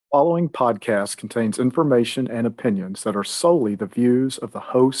Following podcast contains information and opinions that are solely the views of the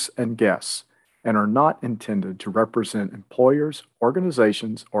hosts and guests and are not intended to represent employers,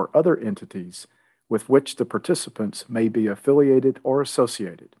 organizations, or other entities with which the participants may be affiliated or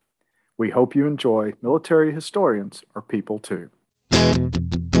associated. We hope you enjoy Military Historians Are People Too.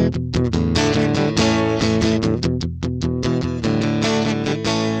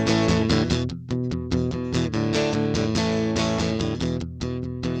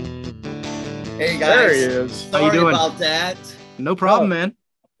 Hey guys, there he is. Sorry How you doing? about that. No problem, man.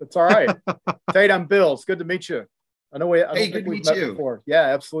 It's all right. Tait, I'm Bill. It's good to meet you. I don't Good think to we've meet met you. before. Yeah,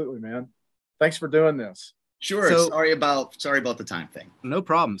 absolutely, man. Thanks for doing this. Sure. So- sorry about the time thing. No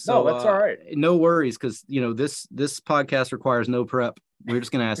problem. No, that's all right. No worries, because this podcast requires no prep. We're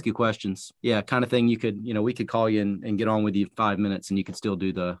just going to ask you questions. Yeah, kind of thing. You could, we could call you and get on with you 5 minutes, and you could still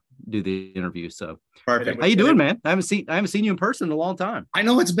do the interview. So Perfect. how you doing, man? I haven't seen you in person in a long time. I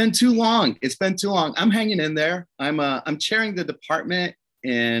know it's been too long. I'm hanging in there. I'm chairing the department,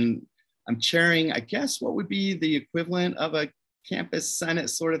 and I'm chairing, I guess, what would be the equivalent of a campus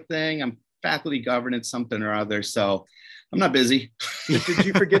senate sort of thing. I'm faculty governance, something or other. So I'm not busy. Did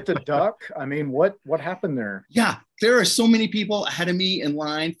you forget to duck? I mean, what happened there? Yeah, there are so many people ahead of me in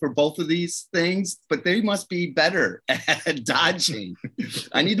line for both of these things, but they must be better at dodging.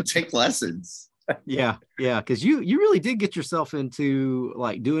 I need to take lessons. Yeah, because you really did get yourself into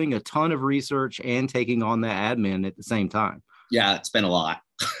like doing a ton of research and taking on that admin at the same time. Yeah, it's been a lot.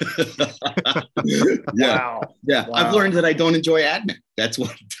 Wow. Yeah. Wow. I've learned that I don't enjoy admin. That's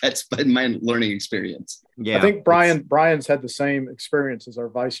been my learning experience. Yeah, I think Brian's had the same experience as our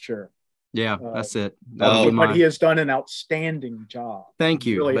vice chair. Yeah, that's it. But he has done an outstanding job. Thank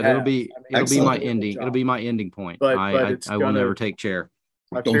you. Really but has. it'll be excellent. my ending. It'll be my ending point. But I will never take chair.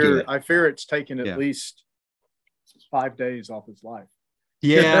 I Don't do fear it. it's taken at Yeah. least 5 days off his life.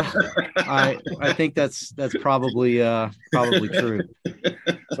 Yeah, I think that's probably true.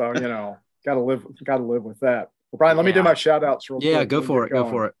 So gotta live with that. Well, Brian, let me do my shout outs real quick. Yeah, go for it. Go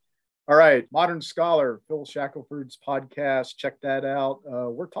for it. All right, Modern Scholar, Phil Shackelford's podcast. Check that out.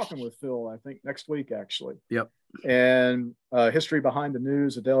 We're talking with Phil, I think, next week, actually. Yep. And History Behind the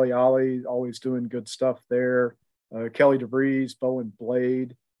News, Adele Ali, always doing good stuff there. Kelly DeVries, Bow and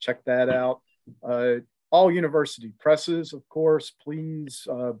Blade. Check that out. All university presses, of course. Please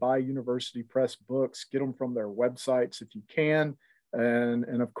buy university press books. Get them from their websites if you can.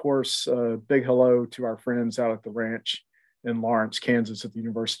 And of course, big hello to our friends out at the ranch in Lawrence, Kansas at the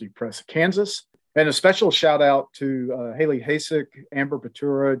University Press of Kansas. And a special shout out to Haley Hasek, Amber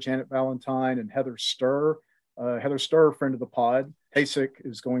Batura, Janet Valentine, and Heather Sturr. Heather Sturr, friend of the pod. Hasek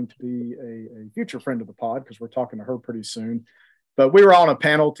is going to be a future friend of the pod because we're talking to her pretty soon. But we were on a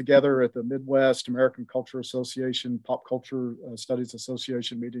panel together at the Midwest American Culture Association, Pop Culture Studies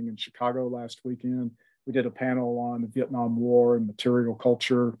Association meeting in Chicago last weekend. We did a panel on the Vietnam War and material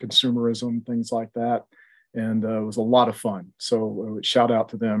culture, consumerism, things like that. And it was a lot of fun. So shout out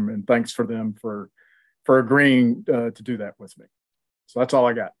to them and thanks for them for agreeing to do that with me. So that's all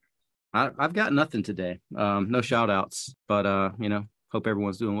I got. I've got nothing today. No shout outs, but hope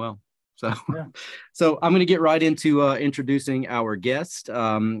everyone's doing well. So, Yeah. So I'm going to get right into introducing our guest.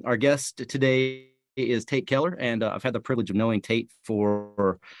 Our guest today is Tait Keller, and I've had the privilege of knowing Tait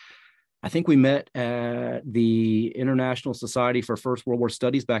for, I think we met at the International Society for First World War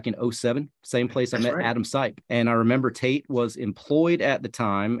Studies back in 2007, same place I met right. Adam Sipe. And I remember Tait was employed at the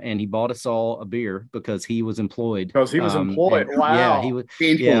time, and he bought us all a beer because he was employed. Because he was employed. and- Wow. Yeah, he was.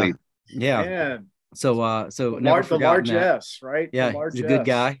 Painfully. Yeah. Man, So never the forgotten large that. S, right? Yeah, The large he's a good S.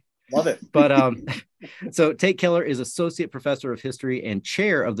 guy. Love it. But so Tait Keller is Associate Professor of History and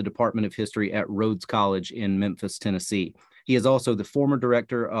Chair of the Department of History at Rhodes College in Memphis, Tennessee. He is also the former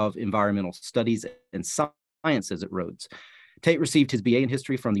Director of Environmental Studies and Sciences at Rhodes. Tait received his BA in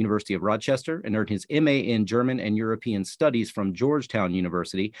History from the University of Rochester and earned his MA in German and European Studies from Georgetown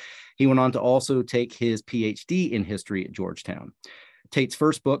University. He went on to also take his PhD in History at Georgetown. Tait's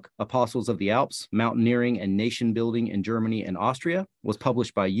first book, Apostles of the Alps, Mountaineering and Nation Building in Germany and Austria, was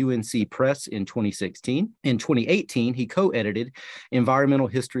published by UNC Press in 2016. In 2018, he co-edited Environmental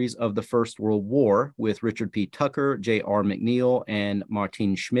Histories of the First World War with Richard P. Tucker, J.R. McNeil, and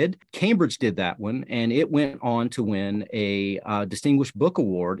Martin Schmid. Cambridge did that one, and it went on to win a Distinguished Book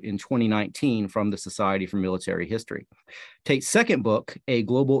Award in 2019 from the Society for Military History. Tait's second book, A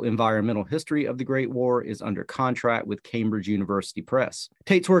Global Environmental History of the Great War, is under contract with Cambridge University Press.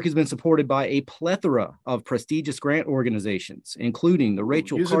 Tait's work has been supported by a plethora of prestigious grant organizations, including the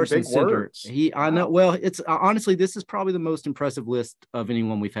Rachel Carson Center. I know. Well, it's honestly, this is probably the most impressive list of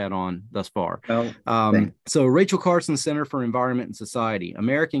anyone we've had on thus far. So Rachel Carson Center for Environment and Society,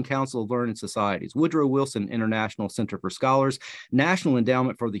 American Council of Learned Societies, Woodrow Wilson International Center for Scholars, National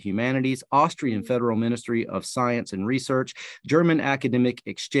Endowment for the Humanities, Austrian Federal Ministry of Science and Research, German Academic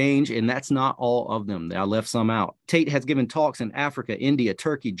Exchange, and that's not all of them. I left some out. Tait has given talks in Africa, India,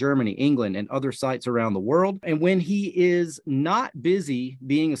 Turkey, Germany, England, and other sites around the world. And when he is not busy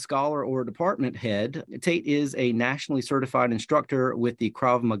being a scholar or a department head, Tait is a nationally certified instructor with the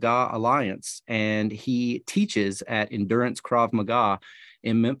Krav Maga Alliance, and he teaches at Endurance Krav Maga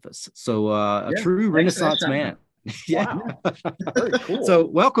in Memphis. So a true Renaissance man. Yeah. Very cool. So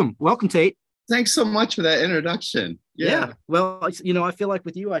welcome, Tait. Thanks so much for that introduction. Yeah. Well, I feel like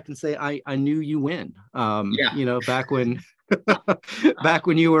with you, I can say I knew you when. Back when back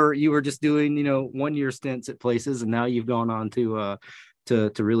when you were just doing 1 year stints at places, and now you've gone on to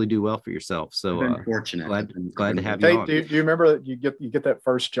really do well for yourself. So I've been fortunate. Glad to have Tait, you on. do you remember that you get that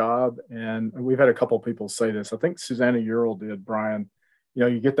first job? And we've had a couple of people say this. I think Susanna Ural did, Brian.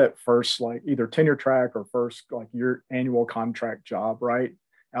 You get that first, like, either tenure track or first, like, your annual contract job, right,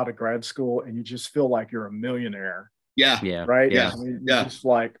 out of grad school, and you just feel like you're a millionaire. Yeah. Right. Yeah. I mean, you're just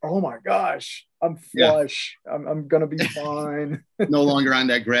like, oh my gosh, I'm flush. I'm gonna be fine. No longer on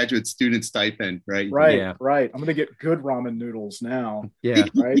that graduate student stipend, right? Right. I'm gonna get good ramen noodles now. Yeah.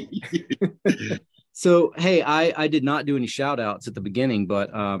 Right. So, hey, I did not do any shout outs at the beginning,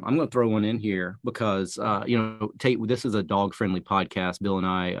 but I'm going to throw one in here because, Tait, this is a dog friendly podcast. Bill and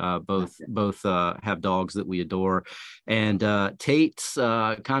I both have dogs that we adore. And Tait's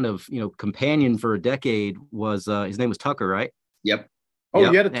kind of, companion for a decade was his name was Tucker, right? Yep. Oh,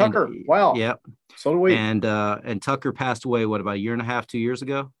 you had a Tucker. Wow. Yep. So do we. And Tucker passed away, about a year and a half, 2 years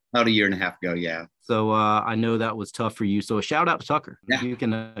ago? About a year and a half ago, yeah. So I know that was tough for you. So a shout out to Tucker. Yeah. You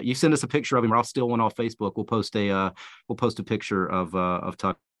can you send us a picture of him, or I'll steal one off Facebook. We'll post a picture of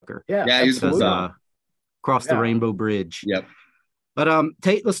Tucker. Yeah. He's cross the Rainbow Bridge. Yep. But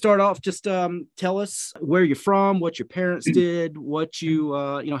Tait, let's start off. Just tell us where you're from, what your parents did, what you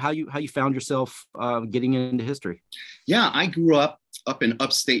how you found yourself getting into history. Yeah, I grew up in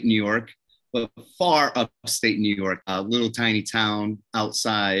upstate New York. But far upstate New York, a little tiny town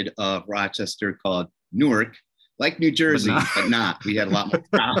outside of Rochester called Newark, like New Jersey, but not. We had a lot more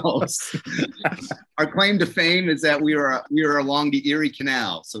cows. Our claim to fame is that we were along the Erie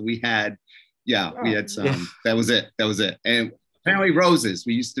Canal, so we had some. Yeah. That was it. And apparently roses.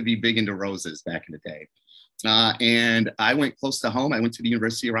 We used to be big into roses back in the day. And I went close to home. I went to the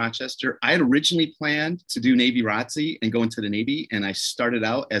University of Rochester. I had originally planned to do Navy ROTC and go into the Navy. And I started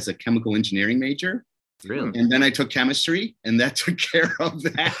out as a chemical engineering major. Really? And then I took chemistry, and that took care of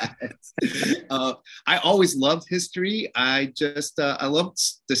that. I always loved history. I loved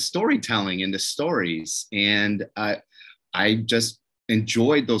the storytelling and the stories. And I just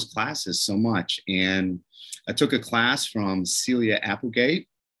enjoyed those classes so much. And I took a class from Celia Applegate.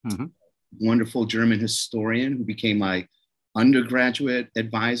 Mm-hmm. Wonderful German historian who became my undergraduate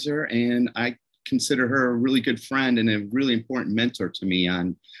advisor, and I consider her a really good friend and a really important mentor to me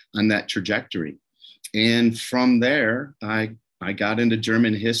on that trajectory. And from there, I got into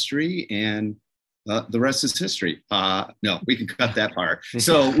German history, and the rest is history. No, we can cut that part.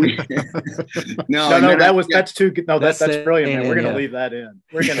 So that's too good. No, that's brilliant, man. We're going to leave that in.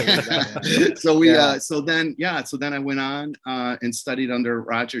 We're going to leave that in. So then I went on and studied under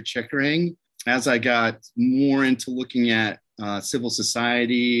Roger Chickering. As I got more into looking at civil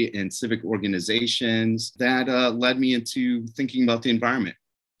society and civic organizations, that led me into thinking about the environment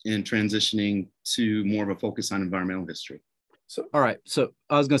and transitioning to more of a focus on environmental history. So, all right. So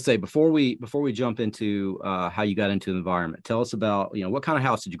I was going to say, before we jump into how you got into the environment, tell us about, what kind of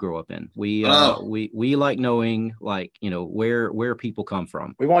house did you grow up in? We like knowing, where people come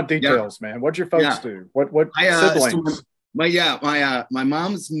from. We want details, man. What'd your folks do? What siblings? So my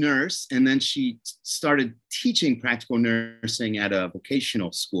mom's nurse, and then she started teaching practical nursing at a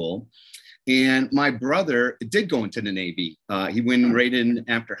vocational school. And my brother did go into the Navy. He went right in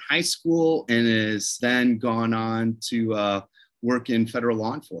after high school and is then gone on to work in federal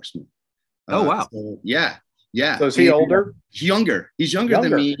law enforcement. Oh, wow. So, yeah. So is he older? Younger. He's younger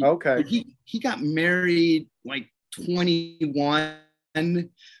than me. Okay. He got married like 21,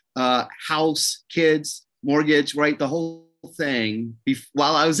 house, kids, mortgage, right? The whole thing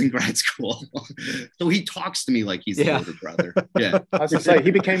while I was in grad school. So he talks to me like he's an older brother. Yeah. I was going to say, he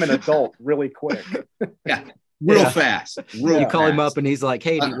became an adult really quick. Yeah. real fast. You call him fast. up and he's like,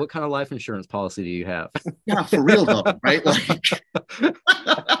 hey, dude, what kind of life insurance policy do you have? Yeah, for real though, right? Like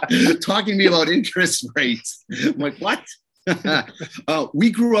talking to me about interest rates. I'm like, what? We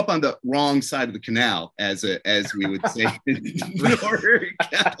grew up on the wrong side of the canal, as we would say in New York.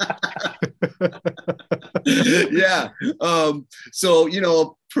 Yeah. So,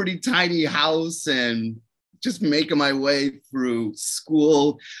 pretty tiny house and just making my way through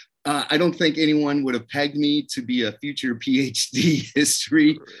school. I don't think anyone would have pegged me to be a future PhD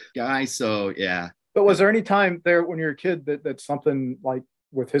history guy. So, yeah. But was there any time there when you were a kid that something like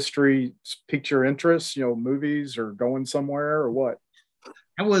with history piqued your interest, movies or going somewhere or what?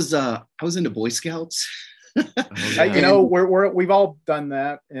 I was into Boy Scouts. We've all done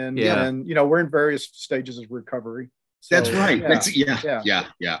that, and we're in various stages of recovery. So, that's right.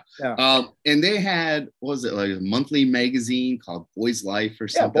 Yeah. And they had, what was it, like a monthly magazine called Boy's Life or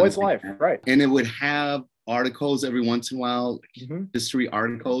something? Yeah, Boy's Life, right. And it would have articles every once in a while, history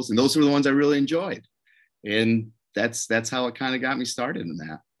articles, and those were the ones I really enjoyed. And that's how it kind of got me started in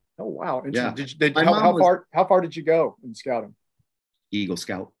that. Oh wow! Yeah. How far did you go in scouting? Eagle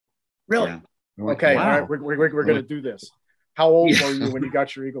Scout. Really? Yeah. Okay. Wow. All right. We're going to do this. How old were you when you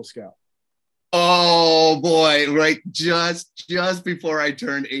got your Eagle Scout? Oh boy! Right, just before I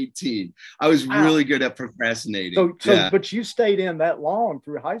turned 18. I was really good at procrastinating. But you stayed in that long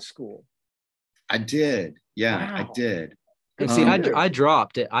through high school. I did. Yeah, wow. I did. And see, I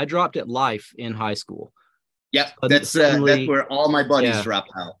dropped it. I dropped it life in high school. Yep, that's where all my buddies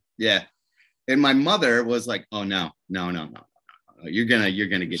dropped out. Yeah, and my mother was like, "Oh no, you're gonna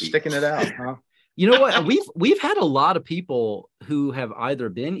get sticking it out, huh?" You know what? We've had a lot of people who have either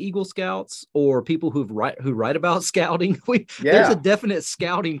been Eagle Scouts or people who write about scouting. There's a definite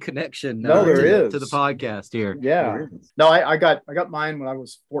scouting connection. There is to the podcast here. Yeah. No, I got mine when I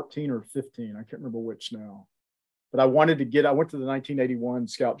was 14 or 15. I can't remember which now. But I went to the 1981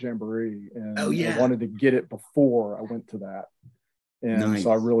 Scout Jamboree, and I wanted to get it before I went to that. And so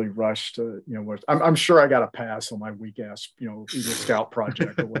I really rushed to, I'm sure I got a pass on my weak ass, Eagle Scout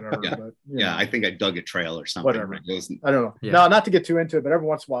project or whatever. But I think I dug a trail or something. Whatever. I don't know. Yeah. No, not to get too into it, but every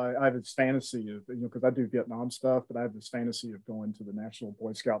once in a while I have this fantasy of, because I do Vietnam stuff, but I have this fantasy of going to the National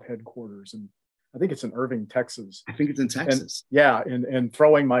Boy Scout headquarters, and I think it's in Irving, Texas. I think it's in Texas. And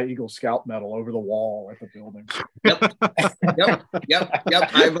throwing my Eagle Scout medal over the wall at the building. Yep.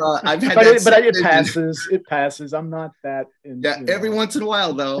 I've had but it passes. It passes. I'm not that. Every once in a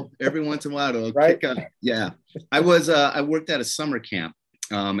while, though. It'll right? kick up. Yeah. I worked at a summer camp,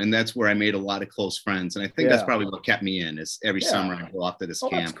 and that's where I made a lot of close friends. And I think that's probably what kept me in. Is every summer I go off to this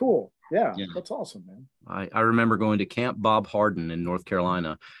camp. That's cool. Yeah, that's awesome, man. I remember going to Camp Bob Harden in North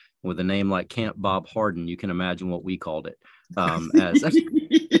Carolina. With a name like Camp Bob Harden, you can imagine what we called it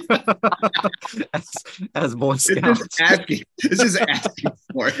as Boy Scouts. This is asking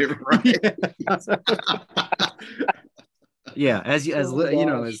for it, right? As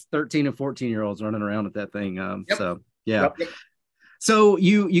 13 and 14-year-olds running around with that thing. So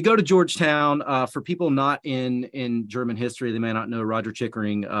you go to Georgetown. For people not in German history, they may not know Roger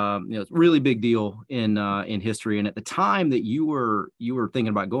Chickering. It's a really big deal in history. And at the time that you were thinking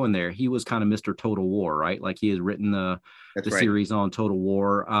about going there, he was kind of Mr. Total War, right? Like he had written the series on Total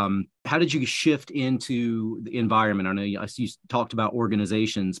War. How did you shift into the environment? I know you talked about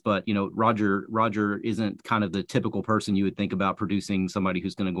organizations, but Roger isn't kind of the typical person you would think about producing somebody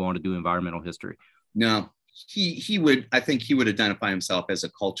who's going to go on to do environmental history. No. He would identify himself as a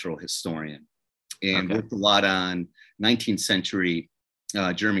cultural historian, and worked a lot on 19th century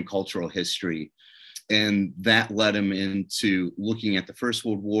German cultural history. And that led him into looking at the First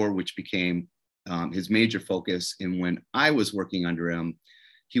World War, which became his major focus. And when I was working under him,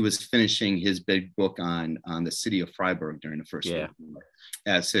 he was finishing his big book on the city of Freiburg during the First World War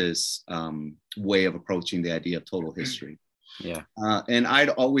as his way of approaching the idea of total history. Yeah. And I'd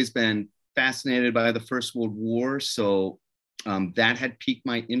always been fascinated by the First World War. So that had piqued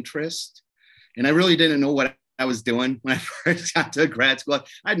my interest. And I really didn't know what I was doing when I first got to grad school.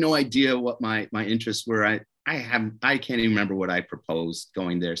 I had no idea what my interests were. I can't even remember what I proposed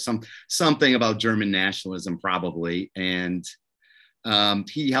going there. Something about German nationalism probably. And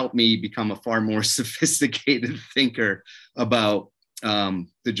he helped me become a far more sophisticated thinker about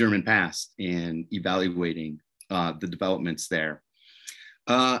the German past and evaluating the developments there.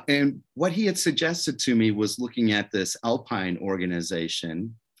 And what he had suggested to me was looking at this Alpine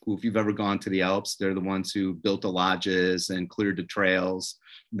organization, who, if you've ever gone to the Alps, they're the ones who built the lodges and cleared the trails,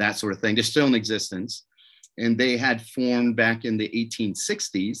 that sort of thing. They're still in existence. And they had formed back in the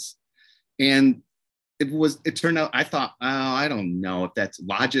 1860s. And it turned out, I thought, oh, I don't know if that's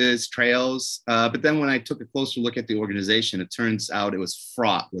lodges, trails. But then when I took a closer look at the organization, it turns out it was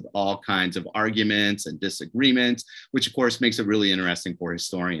fraught with all kinds of arguments and disagreements, which of course makes it really interesting for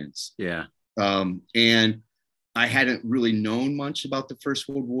historians. Yeah. And I hadn't really known much about the First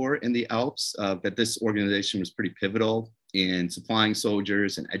World War in the Alps, that this organization was pretty pivotal in supplying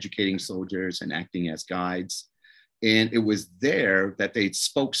soldiers and educating soldiers and acting as guides. And it was there that they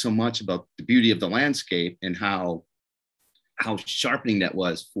spoke so much about the beauty of the landscape and how sharpening that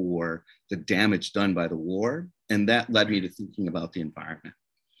was for the damage done by the war. And that led me to thinking about the environment.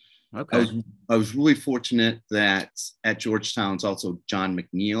 Okay. I was really fortunate that at Georgetown's also John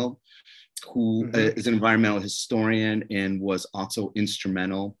McNeil, who is an environmental historian and was also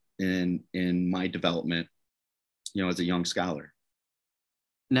instrumental in my development, as a young scholar.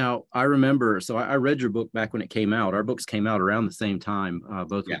 Now, I remember, so I read your book back when it came out. Our books came out around the same time,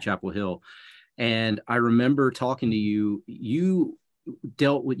 both with Chapel Hill. And I remember talking to you. You went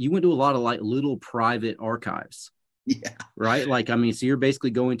to a lot of like little private archives. Yeah. Right. Like, I mean, so you're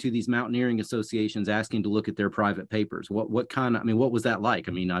basically going to these mountaineering associations asking to look at their private papers. What was that like?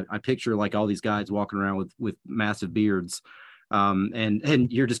 I mean, I picture like all these guys walking around with massive beards.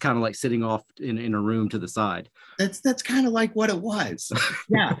 And you're just kind of like sitting off in a room to the side. That's kind of like what it was.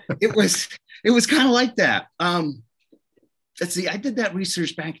 Yeah, it was kind of like that. Let's see, I did that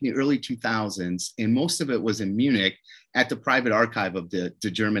research back in the early 2000s, and most of it was in Munich at the private archive of the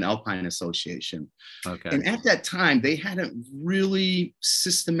German Alpine Association. Okay. And at that time, they hadn't really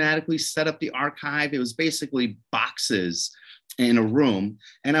systematically set up the archive. It was basically boxes in a room,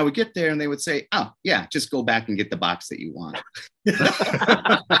 and I would get there and they would say, oh yeah, just go back and get the box that you want.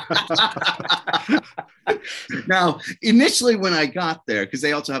 Now, initially when I got there, because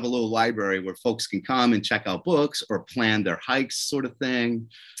they also have a little library where folks can come and check out books or plan their hikes sort of thing.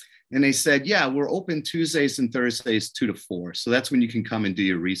 And they said, yeah, we're open Tuesdays and Thursdays 2 to 4. So that's when you can come and do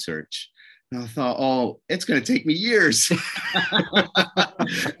your research. And I thought, oh, it's going to take me years.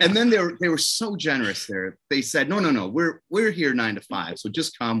 And then they were so generous there. They said, no, we're here 9 to 5. So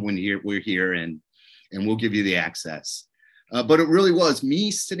just come when we're here and we'll give you the access. But it really was me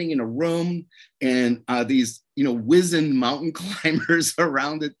sitting in a room and these, wizened mountain climbers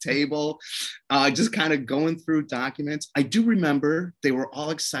around the table, just kind of going through documents. I do remember they were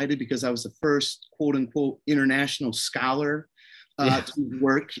all excited because I was the first quote unquote international scholar to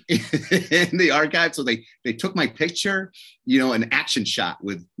work in the archive. So they took my picture, an action shot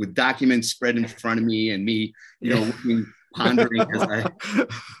with documents spread in front of me and me, looking, pondering as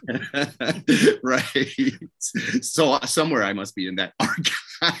right. So somewhere I must be in that archive.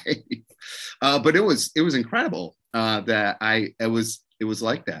 But it was incredible that it was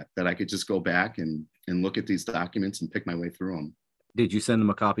like that I could just go back and look at these documents and pick my way through them. Did you send them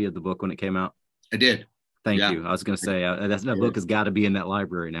a copy of the book when it came out? I did. Thank you. I was going to say that book has got to be in that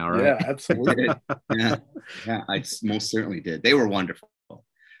library now, right? Yeah, absolutely. Yeah, I most certainly did. They were wonderful. Well,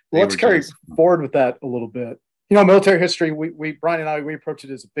 let's carry forward with that a little bit. Military history, Brian and I, we approach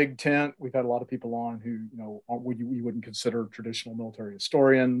it as a big tent. We've had a lot of people on who, we wouldn't consider traditional military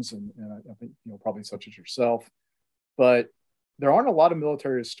historians, and I think, probably such as yourself. But there aren't a lot of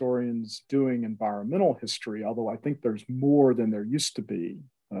military historians doing environmental history, although I think there's more than there used to be.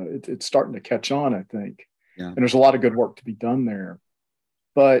 It's starting to catch on, I think. Yeah. And there's a lot of good work to be done there.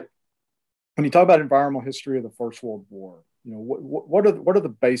 But when you talk about environmental history of the First World War, what are the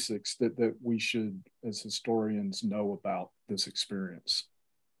basics that we should, as historians, know about this experience?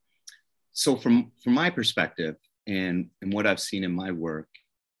 So from my perspective and what I've seen in my work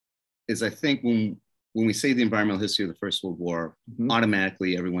is, I think when we say the environmental history of the First World War,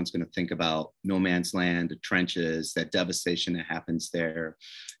 automatically everyone's going to think about no man's land, the trenches, that devastation that happens there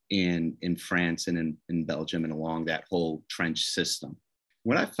in France and in Belgium and along that whole trench system.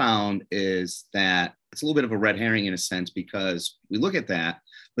 What I found is that it's a little bit of a red herring in a sense, because we look at that,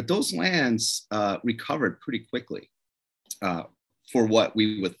 but those lands recovered pretty quickly for what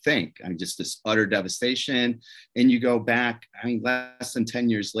we would think. I mean, just this utter devastation. And you go back, less than 10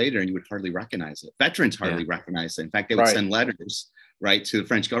 years later, and you would hardly recognize it. Veterans hardly recognize it. In fact, they would send letters, right, to the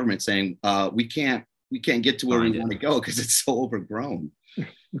French government saying, we can't get to where we want to go because it's so overgrown.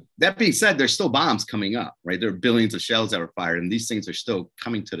 That being said, there's still bombs coming up, right? There are billions of shells that were fired, and these things are still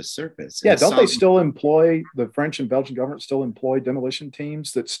coming to the surface. Yeah, don't they still employ, the French and Belgian government still employ demolition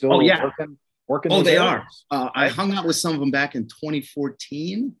teams that still working? Oh, they are. I hung out with some of them back in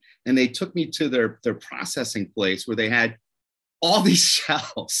 2014, and they took me to their processing place where they had all these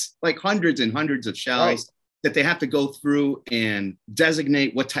shells, like hundreds and hundreds of shells, that they have to go through and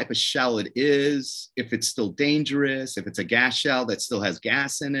designate what type of shell it is, if it's still dangerous, if it's a gas shell that still has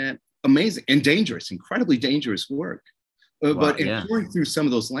gas in it. amazing and dangerous, incredibly dangerous work. Wow, But in yeah. touring through some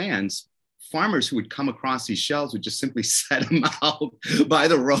of those lands, farmers who would come across these shells would just simply set them out by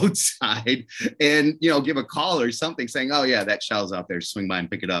the roadside and, you know, give a call or something saying, oh yeah, that shell's out there, swing by and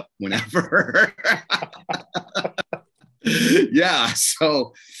pick it up whenever. Yeah.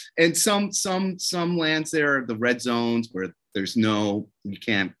 So, and some lands there are the red zones where there's no, you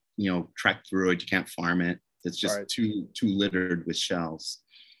can't, you know, trek through it. You can't farm it. It's just Right. too littered with shells.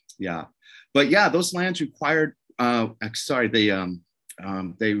 Yeah. But yeah, those lands required,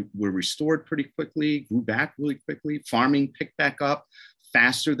 they were restored pretty quickly, grew back really quickly. Farming picked back up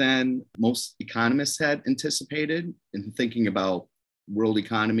faster than most economists had anticipated in thinking about world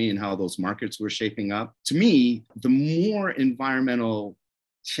economy and how those markets were shaping up. To me, the more environmental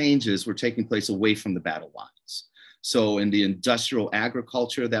changes were taking place away from the battle lines. So in the industrial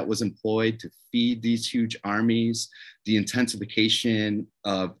agriculture that was employed to feed these huge armies, the intensification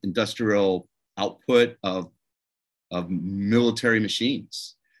of industrial output of military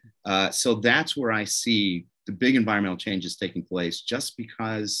machines. So that's where I see the big environmental changes taking place, just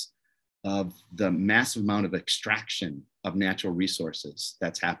because of the massive amount of extraction of natural resources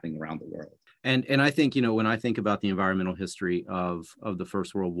that's happening around the world. And I think, you know, when I think about the environmental history of the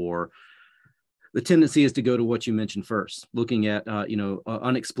First World War, the tendency is to go to what you mentioned first, looking at,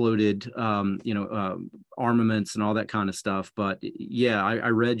 unexploded, armaments and all that kind of stuff. But yeah, I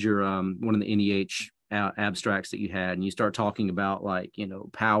read your one of the NEH abstracts that you had, and you start talking about, like, you know,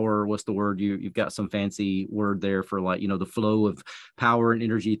 power. What's the word? You've got some fancy word there for, like, you know, the flow of power and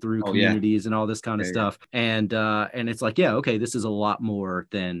energy through communities and all this kind of stuff. And it's like, yeah, okay, this is a lot more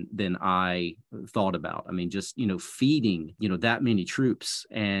than I thought about. I mean, just, you know, feeding, you know, that many troops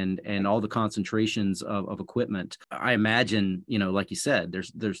and all the concentrations of equipment. I imagine, you know, like you said,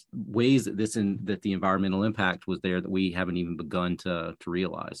 there's ways that that the environmental impact was there that we haven't even begun to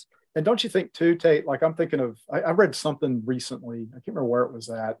realize. And don't you think too, Tate, like I'm thinking of, I read something recently, I can't remember where it was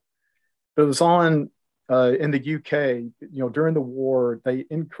at, but it was on in the UK, you know, during the war, they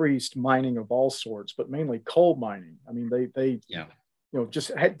increased mining of all sorts, but mainly coal mining. I mean, they you know, just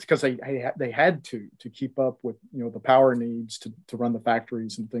had, because they had to keep up with, you know, the power needs to run the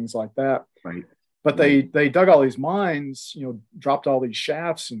factories and things like that. Right. But they dug all these mines, you know, dropped all these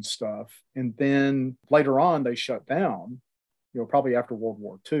shafts and stuff. And then later on, they shut down, you know, probably after World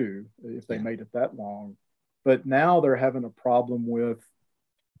War II, if they made it that long. But now they're having a problem with,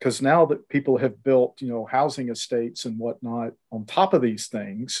 because now that people have built, you know, housing estates and whatnot on top of these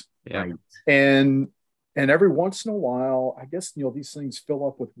things. Yeah. And every once in a while, I guess, you know, these things fill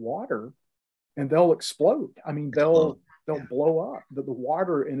up with water and they'll explode. I mean, they'll blow up the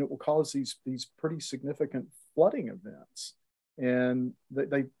water, and it will cause these pretty significant flooding events. And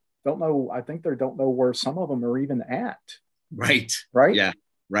they don't know, I think they don't know where some of them are even at. Right. Yeah.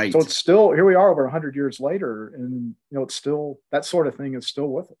 Right. So it's still, here we are over 100 years later, and, you know, it's still, that sort of thing is still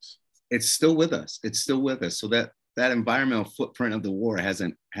with us. It's still with us. It's still with us. So that environmental footprint of the war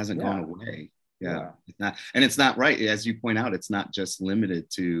hasn't gone away. Yeah. It's not, and it's not, right, as you point out, it's not just limited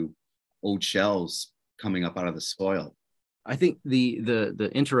to old shells coming up out of the soil. I think the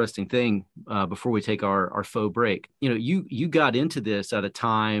interesting thing, before we take our faux break, you know, you got into this at a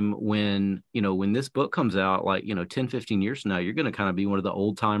time when, you know, when this book comes out, like, you know, 10, 15 years from now, you're going to kind of be one of the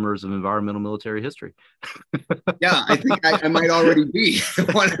old timers of environmental military history. Yeah, I think I might already be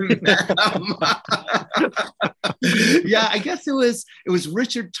one of them. Yeah, I guess it was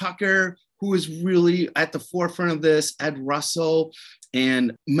Richard Tucker who was really at the forefront of this, Ed Russell,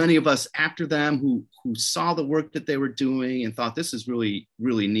 and many of us after them who saw the work that they were doing and thought, this is really,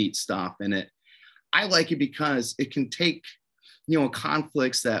 really neat stuff. And I like it because it can take, you know,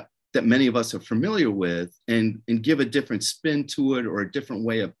 conflicts that many of us are familiar with and give a different spin to it, or a different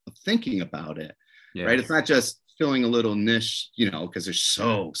way of thinking about it. Yeah. Right. It's not just filling a little niche, you know, because there's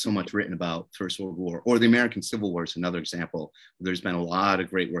so much written about First World War, or the American Civil War is another example. There's been a lot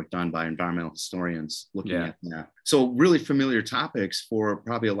of great work done by environmental historians looking at that. So really familiar topics for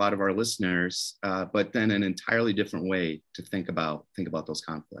probably a lot of our listeners, but then an entirely different way to think about those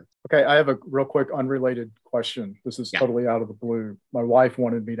conflicts. Okay, I have a real quick unrelated question. This is totally out of the blue. My wife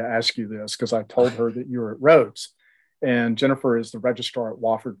wanted me to ask you this because I told her that you were at Rhodes. And Jennifer is the registrar at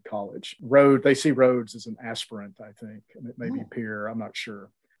Wofford College. Rhodes, they see Rhodes as an aspirant, I think. It may be peer, I'm not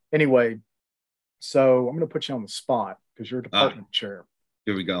sure. Anyway, so I'm going to put you on the spot because you're a department chair.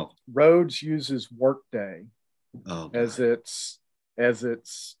 Here we go. Rhodes uses Workday as its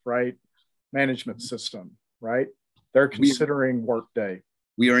right management system, right? They're considering Workday.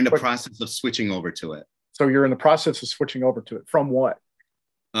 We are in the process of switching over to it. So you're in the process of switching over to it. From what?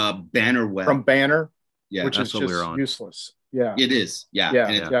 Banner Web. From Banner? Yeah, which is just useless. Yeah, it is.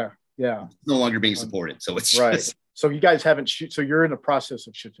 Yeah, Yeah. It's no longer being supported. So it's right. just So you guys haven't so you're in the process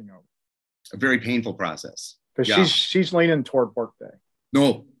of shifting over. a very painful process. Because Yeah. she's leaning toward Workday.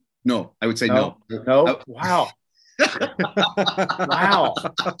 No, I would say no. Wow. Wow.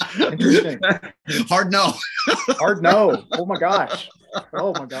 Interesting. Hard no. Hard no. Oh my gosh.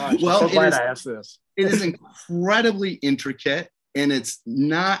 Well, I'm so glad I asked this. It is incredibly intricate and it's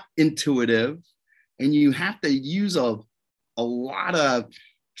not intuitive. And you have to use a lot of,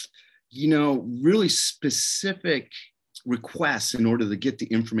 really specific requests in order to get the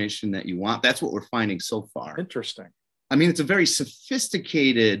information that you want. That's what we're finding so far. Interesting. I mean, it's a very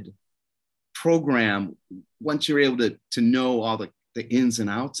sophisticated program once you're able to know all the ins and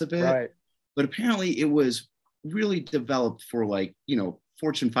outs of it. Right. But apparently it was really developed for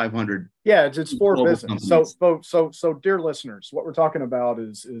Fortune 500. Yeah, it's for business. Companies. So dear listeners, what we're talking about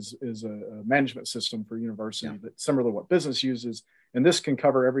is a management system for university that's similar to what business uses. And this can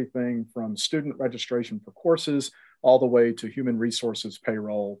cover everything from student registration for courses all the way to human resources,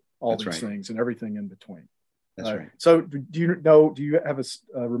 payroll, all these things and everything in between. That's right. So do you have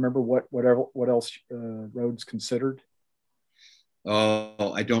remember what else Rhodes considered?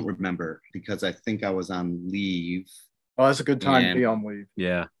 Oh, I don't remember because I think I was on leave. Oh, that's a good time to be on leave.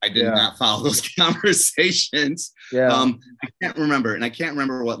 Yeah. I did not follow those conversations. Yeah. I can't remember. And I can't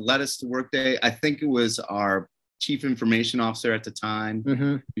remember what led us to Workday. I think it was our chief information officer at the time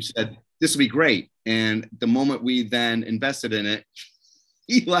who said, this will be great. And the moment we then invested in it,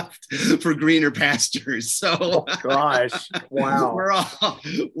 he left for greener pastures. So, oh, gosh. Wow.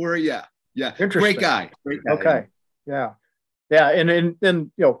 Yeah. Interesting. Great guy. Okay. Yeah. And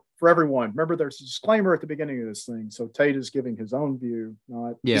then, for everyone, remember there's a disclaimer at the beginning of this thing. So Tait is giving his own view,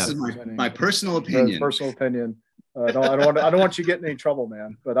 not this is my personal opinion. Personal opinion. I don't want you getting in any trouble,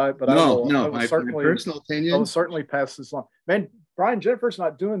 man. But I will certainly, my personal opinion. I will certainly pass this on. Man, Brian, Jennifer's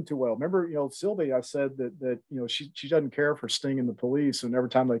not doing too well. Remember, Sylvie, I said that she doesn't care for stinging the police, and every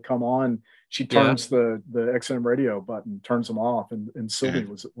time they come on, she turns the XM radio button, turns them off, and Sylvie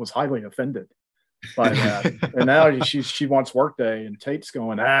was highly offended by that. And now she wants Workday, and Tait's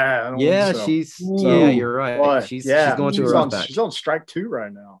going, I don't want so. Yeah, you're right. What? She's going through a rough patch. She's on strike 2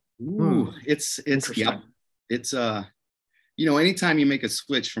 right now. Ooh, it's anytime you make a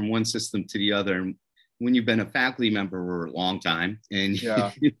switch from one system to the other, when you've been a faculty member for a long time, and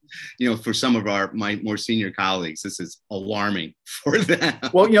for some of my more senior colleagues, this is alarming for them.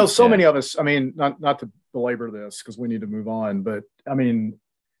 Well, so many of us, I mean, not to belabor this because we need to move on, but I mean,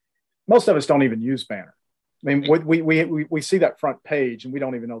 most of us don't even use Banner. I mean, we see that front page and we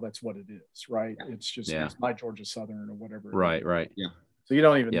don't even know that's what it is, right? Yeah. It's just it's My Georgia Southern or whatever. Right. Yeah. So you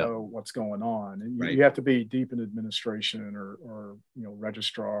don't even know what's going on. And you have to be deep in administration or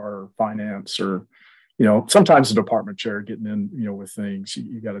registrar or finance or, sometimes the department chair getting in, with things.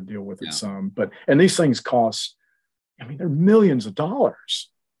 You got to deal with it some. And these things cost, I mean, they're millions of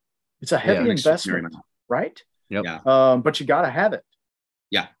dollars. It's a heavy investment, right? Yep. Yeah. But you got to have it.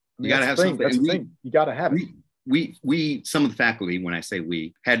 Yeah. You got to have something. That's the thing. You got to have it. We, some of the faculty, when I say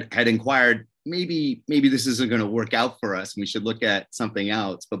we, had inquired, maybe this isn't going to work out for us. We should look at something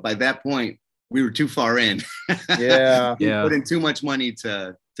else. But by that point, we were too far in. Yeah. We put in too much money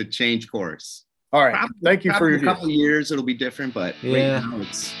to change course. All right. Thank you for your view. A couple of years, it'll be different, but right now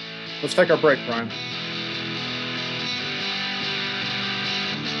let's take our break, Brian.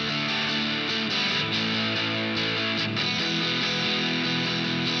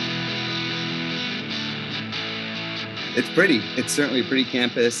 It's pretty. It's certainly a pretty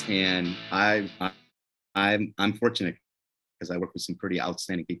campus, and I'm fortunate because I work with some pretty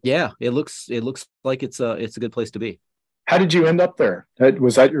outstanding people. Yeah, it looks like it's a good place to be. How did you end up there?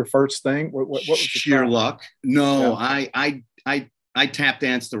 Was that your first thing? What was sheer luck? No, I tap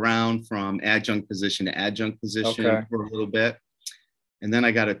danced around from adjunct position to adjunct position for a little bit, and then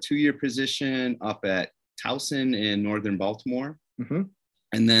I got a 2-year position up at Towson in northern Baltimore, and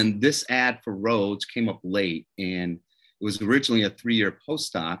then this ad for Rhodes came up late, and it was originally a 3-year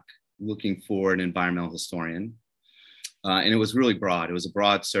postdoc looking for an environmental historian. And it was really broad. It was a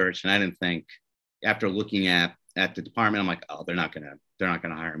broad search. And I didn't think, after looking at the department, I'm like, oh, they're not gonna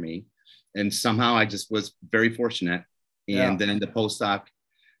hire me. And somehow I just was very fortunate. And then the postdoc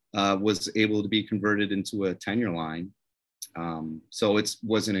was able to be converted into a tenure line. So it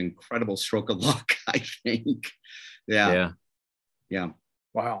was an incredible stroke of luck, I think. Yeah.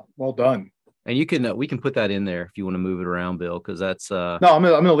 Wow. Well done. And we can put that in there if you want to move it around, Bill, because that's no, I'm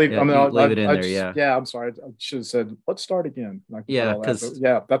gonna leave. I'm gonna leave it in there. Yeah, I'm sorry. I should have said let's start again. Because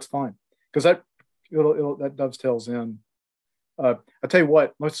that's fine. Because that dovetails in. I tell you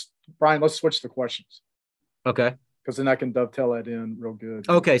what, let's switch the questions. Okay. because then I can dovetail that in real good.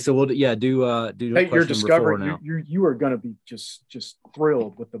 Okay, so we'll do Hey, you're question number 4 discovering now. you are going to be just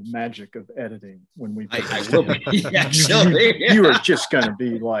thrilled with the magic of editing when we. I will be. Actually, you are just going to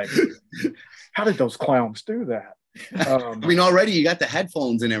be like, how did those clowns do that? I mean, already you got the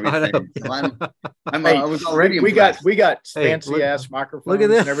headphones and everything. So I was already. We got Hey, fancy ass microphones look at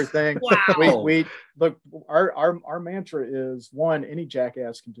this. and everything. Wow. We look. Our mantra is, one, any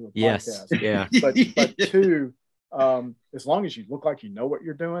jackass can do a podcast. Yes. Yeah. But two, as long as you look like you know what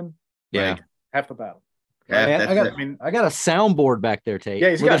you're doing, Yeah. like, half the battle. Yeah, I got a soundboard back there, Tait.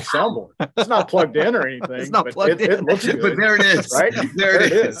 Yeah, he's got a soundboard. It's not plugged in or anything. It's not but plugged in. It looks good. But there it is. Right? There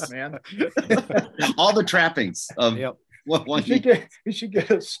it is, man. All the trappings of what you should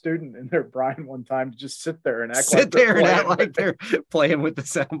get a student in there, Brian, one time to just sit there and act like they're playing with the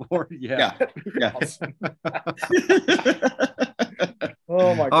soundboard. Yeah. Awesome.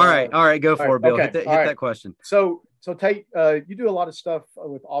 Oh my God. All right, go for it, Bill. Okay. Hit that question. So Tait, you do a lot of stuff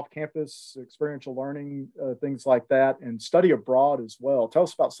with off-campus experiential learning, things like that, and study abroad as well. Tell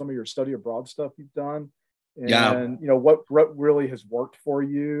us about some of your study abroad stuff you've done, and what really has worked for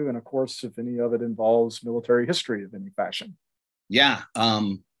you, and of course, if any of it involves military history of any fashion. Yeah.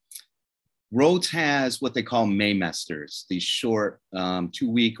 Rhodes has what they call Maymesters, these short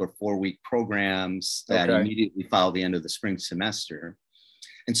 2-week or 4-week programs that immediately follow the end of the spring semester.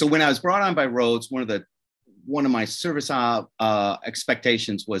 And so when I was brought on by Rhodes, one of my service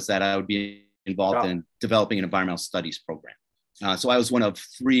expectations was that I would be involved in developing an environmental studies program. So I was one of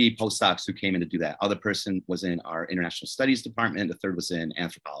 3 postdocs who came in to do that. Other person was in our international studies department. The third was in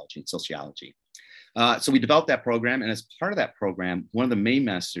anthropology and sociology. So we developed that program. And as part of that program, one of the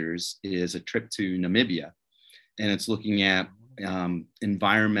Maymesters is a trip to Namibia. And it's looking at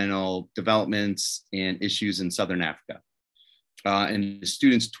environmental developments and issues in Southern Africa. And the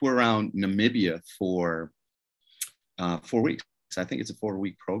students tour around Namibia for 4 weeks. I think it's a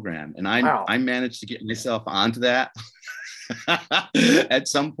 4-week program. And I managed to get myself onto that. At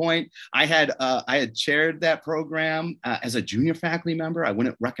some point, I had chaired that program as a junior faculty member. I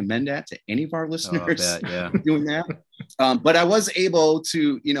wouldn't recommend that to any of our listeners. Doing that, but I was able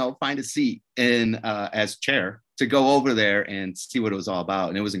to, find a seat in as chair to go over there and see what it was all about,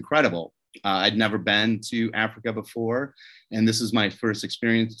 and it was incredible. I'd never been to Africa before, and this is my first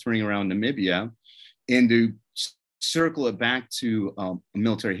experience touring around Namibia. And to circle it back to a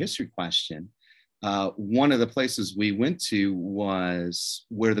military history question. One of the places we went to was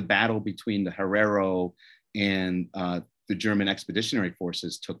where the battle between the Herero and the German expeditionary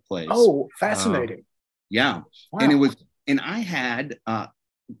forces took place. Oh, fascinating. Yeah. Wow. And I had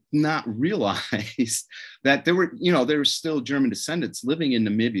not realized that there were still German descendants living in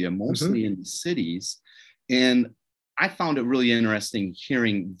Namibia, mostly in the cities. And I found it really interesting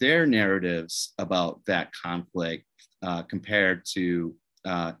hearing their narratives about that conflict compared to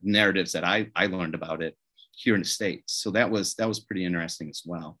narratives that I learned about it here in the States. So that was pretty interesting as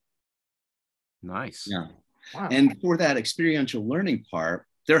well. Nice. Yeah. Wow. And for that experiential learning part,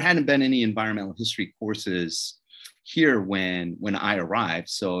 there hadn't been any environmental history courses here when I arrived.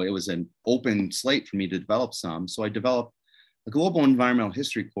 So it was an open slate for me to develop some. So I developed a global environmental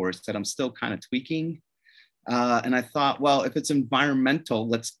history course that I'm still kind of tweaking. And I thought, well, if it's environmental,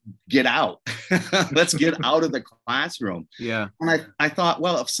 let's get out. Let's get out of the classroom. Yeah. And I thought,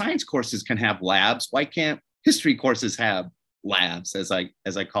 well, if science courses can have labs, why can't history courses have labs, as I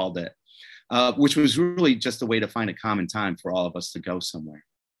called it, which was really just a way to find a common time for all of us to go somewhere.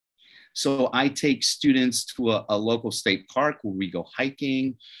 So I take students to a local state park where we go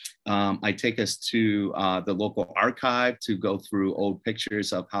hiking. I take us to the local archive to go through old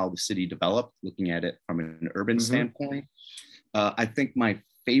pictures of how the city developed, looking at it from an urban standpoint. I think my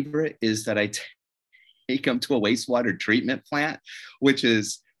favorite is that I take them to a wastewater treatment plant, which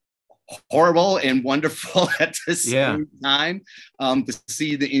is horrible and wonderful at the same time, to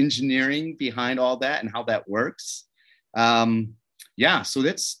see the engineering behind all that and how that works. So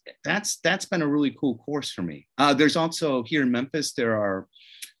that's been a really cool course for me. There's also here in Memphis, there are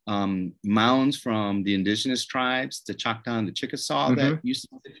mounds from the indigenous tribes, the Choctaw and the Chickasaw that used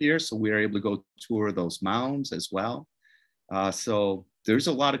to live here. So we were able to go tour those mounds as well. So there's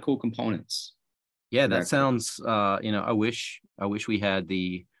a lot of cool components. Yeah, that sounds, I wish we had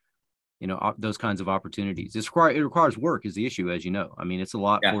the, those kinds of opportunities. It requires work is the issue, as you know. I mean, it's a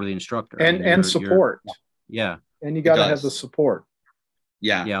lot for the instructor. And support. Yeah. And you got to have the support.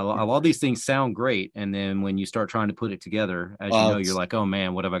 Yeah. A lot of these things sound great. And then when you start trying to put it together, as you know, you're like, oh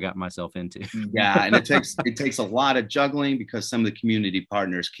man, what have I got myself into? Yeah. And it takes a lot of juggling because some of the community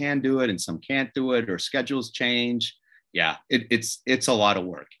partners can do it and some can't do it, or schedules change. Yeah. It's a lot of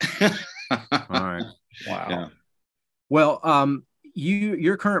work. All right. Wow. Well,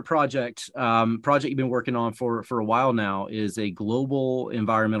 your current project you've been working on for a while now is a global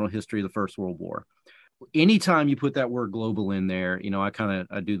environmental history of the First World War. Anytime you put that word global in there, I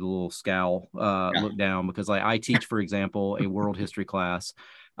do the little scowl look down, because like I teach, for example, a world history class.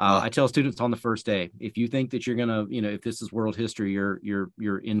 I tell students on the first day, if you think that you're gonna, if this is world history,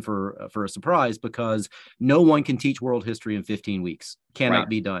 you're in for a surprise, because no one can teach world history in 15 weeks. Cannot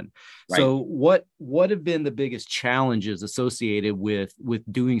be done. Right. So what have been the biggest challenges associated with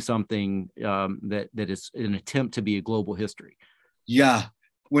doing something that is an attempt to be a global history? Yeah,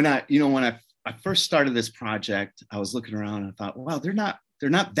 when I first started this project, I was looking around and I thought, wow, there are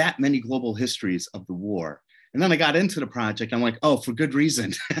not that many global histories of the war. And then I got into the project. I'm like, oh, for good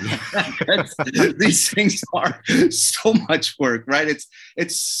reason. These things are so much work, right?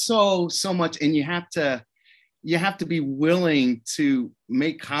 It's so much, and you have to be willing to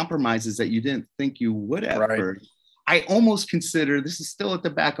make compromises that you didn't think you would at first. I almost consider, this is still at the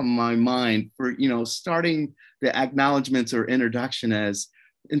back of my mind, for starting the acknowledgments or introduction as,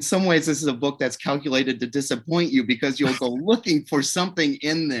 in some ways, this is a book that's calculated to disappoint you, because you'll go looking for something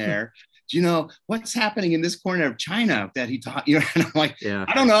in there. Do you know what's happening in this corner of China that he taught you? And I'm like,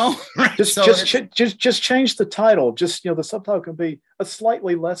 I don't know. Right? Just change the title. Just, the subtitle can be a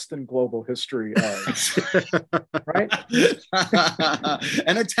slightly less than global history. Right.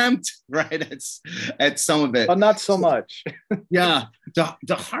 An attempt, right? At some of it, but not so much. Yeah.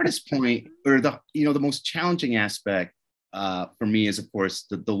 The hardest point, or the most challenging aspect for me is, of course,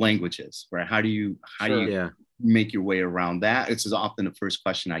 the languages, right? How do you make your way around that? It's often the first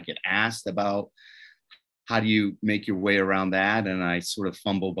question I get asked about. How do you make your way around that? And I sort of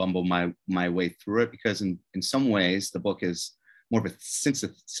bumble my way through it, because in some ways the book is more of a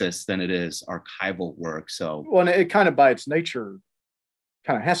synthesis than it is archival work. So, well, and it kind of by its nature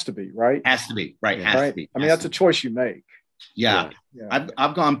kind of has to be, right? Has to be, right? Has to be. I mean, that's a choice you make. Yeah.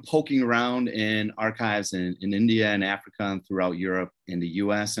 I've gone poking around in archives in India and Africa and throughout Europe, in the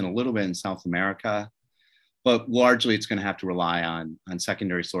US, and a little bit in South America. But largely it's going to have to rely on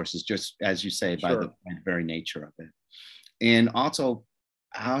secondary sources, just as you say, by the very nature of it. And also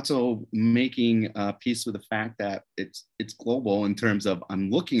making peace with the fact that it's global, in terms of I'm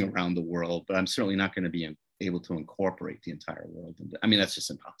looking around the world, but I'm certainly not going to be able to incorporate the entire world. I mean, that's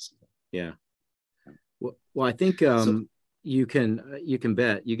just impossible. Yeah. Well, I think you can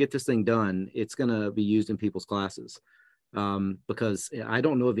bet you get this thing done, it's going to be used in people's classes, because I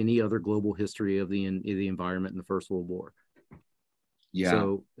don't know of any other global history of the environment in the First World War. Yeah.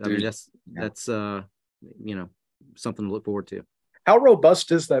 So I mean, that's something to look forward to. How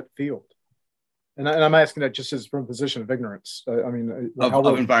robust is that field? And I'm asking that just as from a position of ignorance. I mean,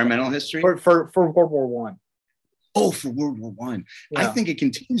 of environmental history for World War One. Oh, for World War One, I think it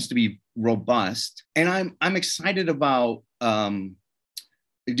continues to be robust, and I'm excited about the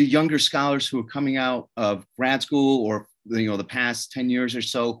younger scholars who are coming out of grad school, or the past 10 years or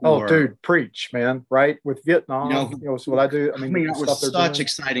so. Dude, preach, man! Right, with Vietnam, so what I do. I mean, with such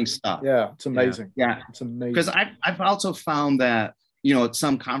exciting stuff. Yeah, it's amazing. Yeah, it's amazing. Because I've also found that at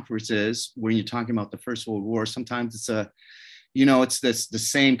some conferences, when you're talking about the First World War, sometimes it's it's the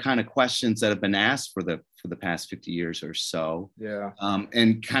same kind of questions that have been asked for the past 50 years or so. Yeah.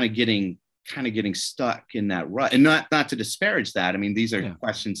 And kind of getting stuck in that rut. And not to disparage that. I mean, these are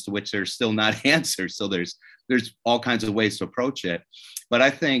questions to which there's still not answers. So there's all kinds of ways to approach it. But I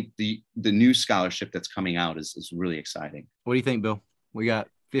think the new scholarship that's coming out is really exciting. What do you think, Bill? We got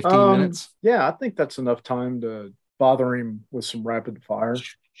 15 minutes. Yeah, I think that's enough time to bother him with some rapid fire.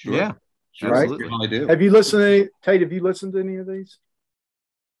 Sure. Yeah. Right? Absolutely. I do. Have you listened to Tait? Have you listened to any of these?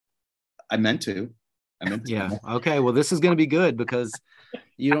 I meant to. Yeah. Okay. Well, this is going to be good, because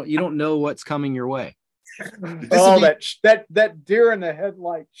you don't know what's coming your way. That deer in the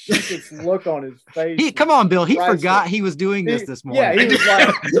headlight sheepish look on his face. Come on, Bill. He forgot he was doing this morning. Yeah, he was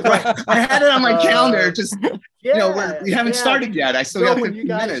like, I had it on my calendar. Just we haven't started yet. I still got 15 when you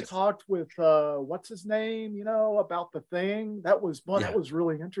guys minutes. Talked with what's his name, about the thing. That was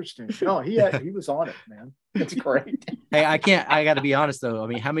really interesting. No, he was on it, man. It's great. Hey, I got to be honest though. I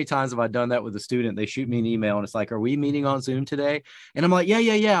mean, how many times have I done that with a student? They shoot me an email and it's like, "Are we meeting on Zoom today?" And I'm like,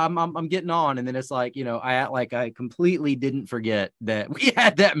 "Yeah. I'm getting on." And then it's like, I act like I completely didn't forget that we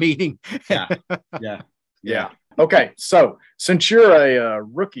had that meeting. Yeah. Okay, so since you're a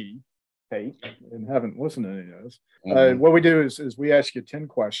rookie, Tait, and haven't listened to any of those, what we do is we ask you 10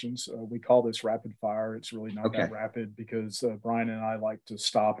 questions. We call this rapid fire. It's really not that rapid, because Brian and I like to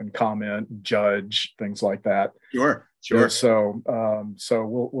stop and comment, judge, things like that. Sure. So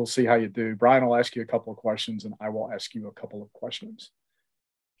we'll see how you do. Brian will ask you a couple of questions, and I will ask you a couple of questions.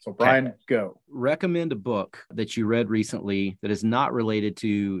 So Brian, go. Recommend a book that you read recently that is not related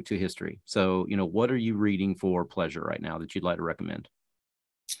to history. So, what are you reading for pleasure right now that you'd like to recommend?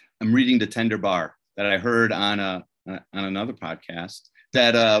 I'm reading The Tender Bar that I heard on another podcast.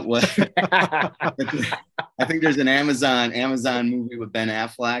 That was I think there's an Amazon movie with Ben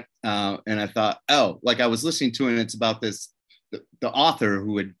Affleck, and I thought, I was listening to it, and it's about the author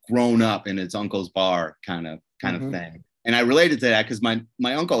who had grown up in his uncle's bar kind of thing. And I related to that because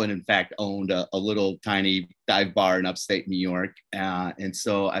my uncle had in fact owned a little tiny dive bar in upstate New York, and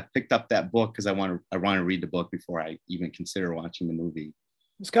so I picked up that book because I want to read the book before I even consider watching the movie.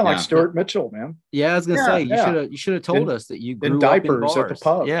 It's kind of like Stuart Mitchell, man. Yeah, I was gonna say you should have told us that you grew in diapers up in at the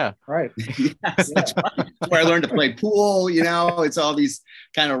pub. Yeah, right. Yes, that's right. That's where I learned to play pool. It's all these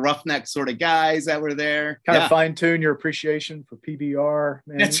kind of roughneck sort of guys that were there. Kind of fine tune your appreciation for PBR.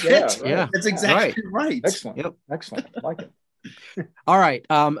 Man. That's it. Right. Yeah, that's exactly right. Excellent. Yep. Excellent. I like it. All right.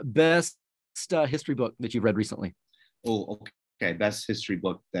 Best history book that you've read recently. Oh, okay. Best history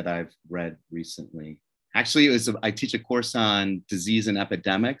book that I've read recently. Actually, I teach a course on disease and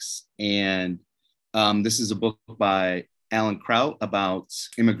epidemics, and this is a book by Alan Kraut about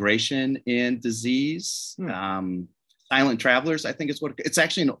immigration and disease. Silent Travelers, I think is what it's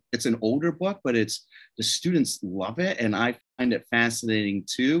actually. It's an older book, but the students love it, and I find it fascinating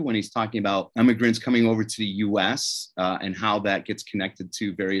too when he's talking about immigrants coming over to the U.S. And how that gets connected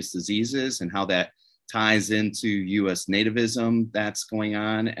to various diseases and how that ties into U.S. nativism that's going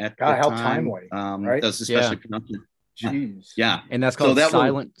on at the time. How timely, right? Those especially production. Jeez. Yeah. And that's called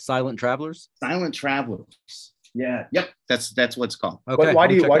Silent Travelers? Silent Travelers. Yeah. Yep. That's what it's called. Okay. But why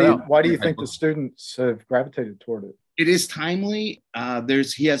do you think the students have gravitated toward it? It is timely.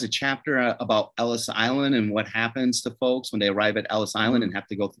 He has a chapter about Ellis Island and what happens to folks when they arrive at Ellis Island and have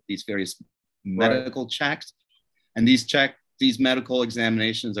to go through these various medical checks. And these medical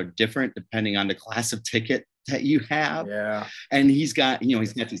examinations are different depending on the class of ticket that you have. Yeah. And he's got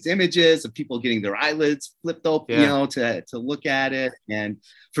these images of people getting their eyelids flipped open, to look at it. And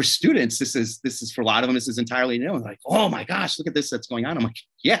for students, this is for a lot of them, this is entirely new. Like, oh my gosh, look at this that's going on. I'm like,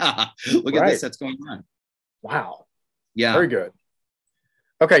 yeah, look at this that's going on. Wow. Yeah. Very good.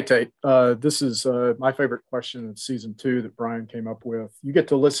 Okay, Tait. This is my favorite question of season 2 that Brian came up with. You get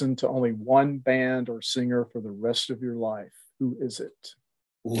to listen to only one band or singer for the rest of your life. Who is it?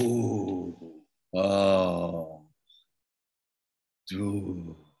 Ooh. Oh.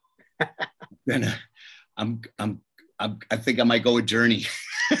 Dude. I think I might go with Journey.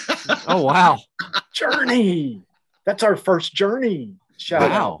 Oh wow. Journey. That's our first Journey. Shout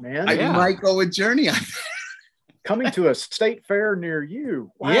out, man. I might go with Journey. Coming to a state fair near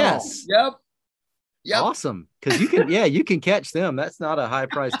you. Wow. Yes. Yep. Awesome. Because you can catch them. That's not a high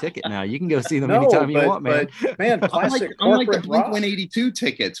price ticket now. You can go see them anytime you want, man. But man, classic unlike the Blink-182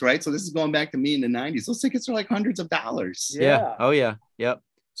 tickets, right? So this is going back to me in the 90s. Those tickets are like hundreds of dollars. Yeah. Oh yeah. Yep.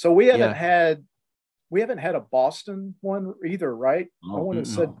 So we haven't had a Boston one either, right? No one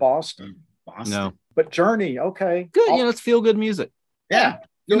has said Boston. No. But Journey, okay. Good. It's feel good music. Yeah.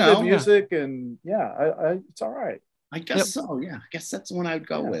 Good music and it's all right. I guess so. Yeah. I guess that's the one I would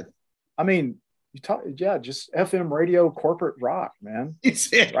go with. I mean, just FM radio corporate rock, man.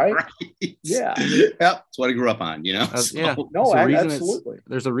 It's it, right? Yeah. Yep. That's what I grew up on, No, absolutely.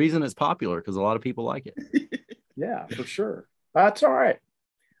 There's a reason it's popular because a lot of people like it. Yeah, for sure. That's all right.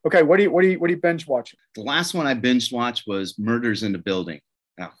 Okay, what do you binge watching? The last one I binge watched was Murders in the Building,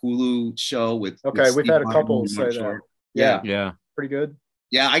 a Hulu show with. Okay, we've had a couple say that. Yeah. Pretty good.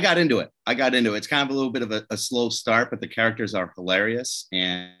 Yeah, I got into it. It's kind of a little bit of a slow start, but the characters are hilarious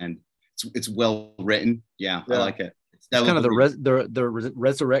and it's well written. Yeah, I like it. It's kind of the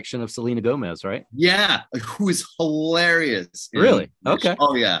resurrection of Selena Gomez, right? Yeah, who is hilarious. Really? Okay.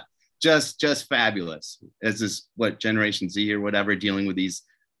 Oh yeah, just fabulous. As this Generation Z or whatever dealing with these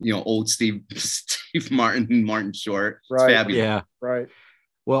old Steve Martin Short. It's fabulous. Yeah. Right.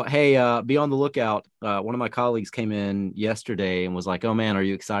 Well, hey, be on the lookout. One of my colleagues came in yesterday and was like, oh, man, are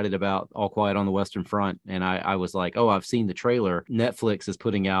you excited about All Quiet on the Western Front? And I was like, oh, I've seen the trailer. Netflix is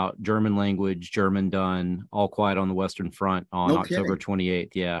putting out German language, German done, All Quiet on the Western Front on October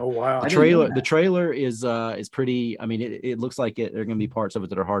 28th. Yeah. Oh, wow. The trailer is pretty. I mean, it looks like there are going to be parts of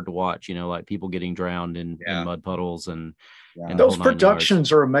it that are hard to watch, like people getting drowned in mud puddles and those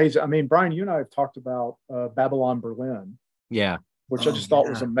productions are amazing. I mean, Brian, you and I have talked about Babylon Berlin. Yeah. Which I just thought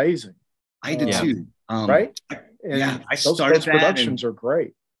was amazing. I did too. Right? And those productions are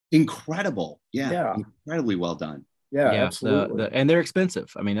great. Incredible. Yeah. Incredibly well done. Yeah, absolutely. And they're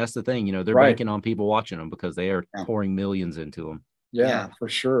expensive. I mean, that's the thing. They're banking on people watching them because they are pouring millions into them. Yeah, for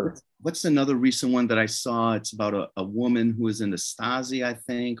sure. What's another recent one that I saw? It's about a woman who was in the Stasi, I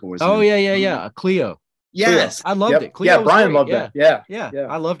think, or was yeah. Cleo. Yes, I loved it. Cleo yeah, was Brian great. loved that. Yeah.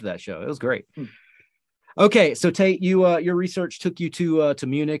 I loved that show. It was great. Okay, so Tait, you your research took you to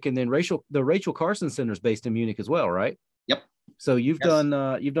Munich, and then the Rachel Carson Center is based in Munich as well, right? Yep. So you've done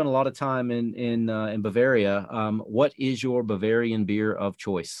a lot of time in Bavaria. What is your Bavarian beer of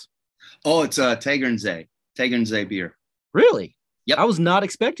choice? Oh, it's Tegernsee beer. Really? Yep. I was not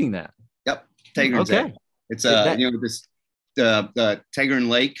expecting that. Yep. Tegernsee. Okay. It's this the Tegern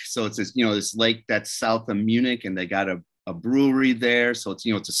Lake. So it's this lake that's south of Munich, and they got a brewery there. So it's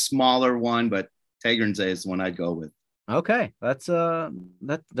it's a smaller one, but Tegernsee is the one I'd go with. Okay, that's a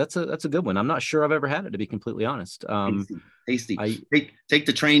good one. I'm not sure I've ever had it, to be completely honest. Tasty. Take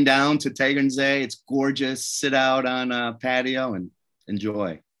the train down to Tegernsee. It's gorgeous. Sit out on a patio and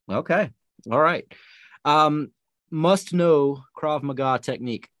enjoy. Okay, all right. Must know Krav Maga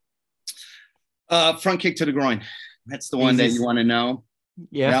technique. Front kick to the groin. That's the one that you want to know.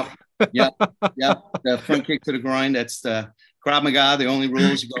 Yeah. Yep. The front kick to the groin. That's the Krav Maga. The only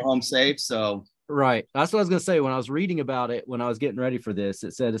rules, you go home safe. So. Right. That's what I was going to say. When I was reading about it, when I was getting ready for this,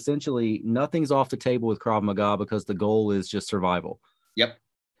 it said essentially nothing's off the table with Krav Maga because the goal is just survival. Yep.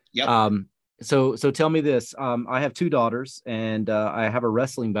 So tell me this. I have two daughters, and I have a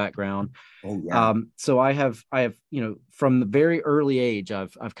wrestling background. Oh yeah. So I have from the very early age,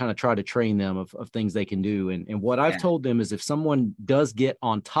 I've kind of tried to train them of things they can do. And what I've told them is if someone does get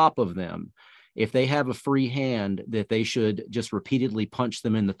on top of them, if they have a free hand, that they should just repeatedly punch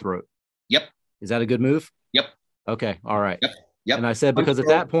them in the throat. Yep. Is that a good move? Yep. Okay. All right. Yep. And I said, because at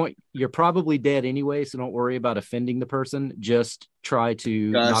that point, you're probably dead anyway. So don't worry about offending the person. Just try to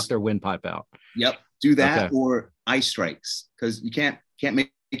knock their windpipe out. Yep. Do that or eye strikes, because you can't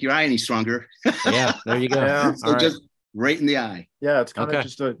make your eye any stronger. Yeah. There you go. Yeah. So just right in the eye. Yeah. It's kind of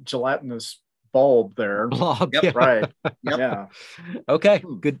just a gelatinous bulb there. Blob. Yep. Yeah. Right. Yep. Yeah. Okay.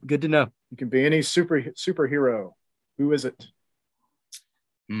 Good to know. You can be any superhero. Who is it?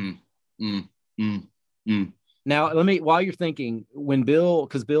 Now, while you're thinking,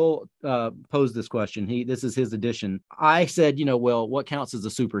 because Bill posed this question, this is his edition. I said, well, what counts as a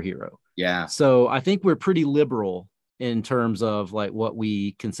superhero? Yeah. So I think we're pretty liberal in terms of like what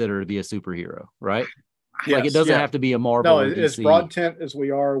we consider to be a superhero, right? Yes, like it doesn't have to be a Marvel. No, or as DC. broad tent as we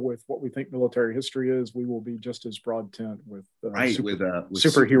are with what we think military history is, we will be just as broad tent with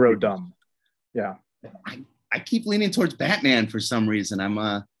superhero dumb. Yeah. I keep leaning towards Batman for some reason.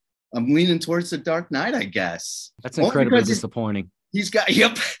 I'm leaning towards the Dark Knight, I guess. That's incredibly disappointing. He's got. See,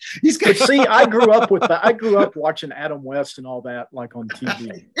 I grew up watching Adam West and all that, like on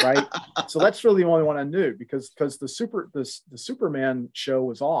TV, right? So that's really the only one I knew because the Superman show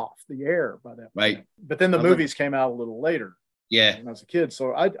was off the air by that point. Right. But then the movies came out a little later. Yeah. When I was a kid,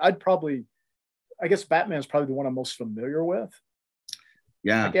 so I guess Batman's probably the one I'm most familiar with.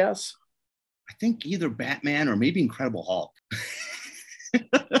 Yeah. I guess. I think either Batman or maybe Incredible Hulk.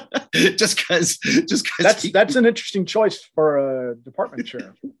 just because that's an interesting choice for a department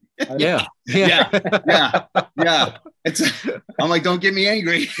chair. Yeah. I'm like, don't get me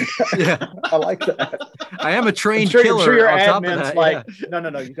angry. Yeah, I like that. I am a trained killer. I'm sure your on top admin's of that. like,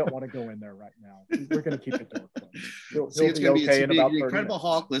 no, you don't want to go in there right now. We're going to keep the door closed. He'll be okay in about 30 Incredible minutes.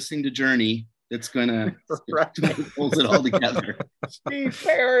 Hulk listening to Journey. That's gonna right. pulls it all together. Steve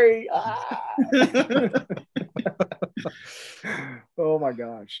Perry. Oh my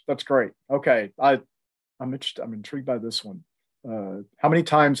gosh, that's great. Okay, I'm interested. I'm intrigued by this one. How many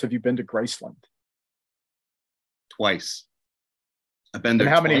times have you been to Graceland? Twice. I've been there.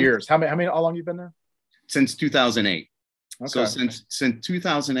 And how many years? How long you been there? Since 2008. Okay. So since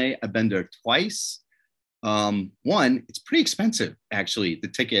 2008, I've been there twice. One, it's pretty expensive actually. The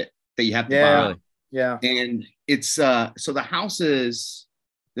ticket that you have to buy. Yeah. And it's so the houses,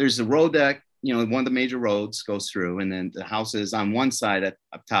 there's a road that, one of the major roads goes through, and then the house is on one side up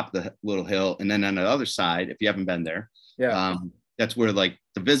top of the little hill. And then on the other side, if you haven't been there, that's where like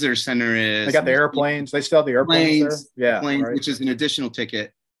the visitor center is. They got the airplanes. They still have the airplanes there. Yeah. Planes, right. which is an additional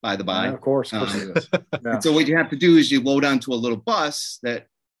ticket, by the by. Of course it is. Yeah. So what you have to do is you load onto a little bus that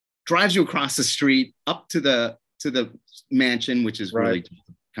drives you across the street up to the mansion, which is really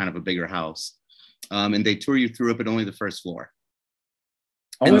kind of a bigger house. And they tour you through it, but only the first floor.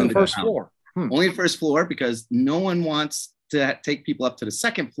 Only the first floor. Only the first floor, because no one wants to take people up to the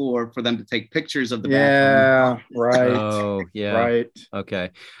second floor for them to take pictures of the bathroom. Yeah, right. Oh, yeah. Right. Okay.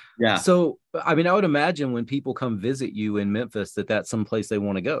 Yeah. So, I mean, I would imagine when people come visit you in Memphis, that's someplace they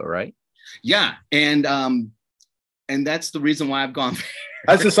want to go, right? Yeah. And And that's the reason why I've gone.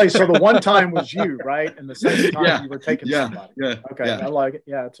 I was to say, so the one time was you, right? And the second time you were taking somebody. Yeah. Okay. Yeah. I like it.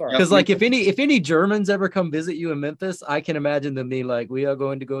 Yeah, it's all right. Because like if any Germans ever come visit you in Memphis, I can imagine them being like, "We are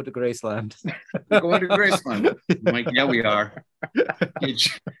going to go to Graceland." We're going to Graceland. I'm like, yeah, we are. Get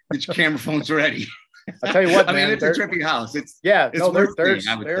your camera phones ready. I tell you what, man, I mean, it's a trippy house. It's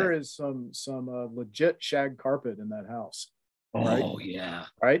there is some legit shag carpet in that house. Right? Oh yeah.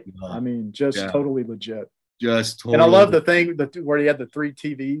 Right. Yeah. I mean, just totally legit. Just totally. And I love the thing where you had the 3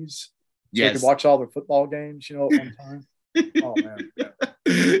 TVs. So yes. you could watch all the football games, at one time. Oh man.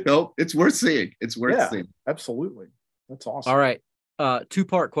 No, it's worth seeing. It's worth seeing. Absolutely. That's awesome. All right.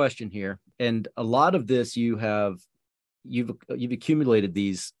 2-part question here. And a lot of this you've accumulated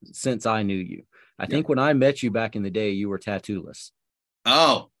these since I knew you. I think when I met you back in the day, you were tattooless.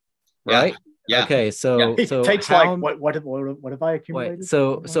 Oh, right. Yeah. Okay. So Tate's like, what have I accumulated? Wait,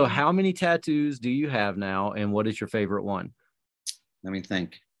 so how many tattoos do you have now, and what is your favorite one? Let me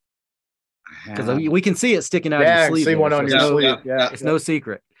think. Because we can see it sticking out of your sleeve. See one on your sleeve. It's no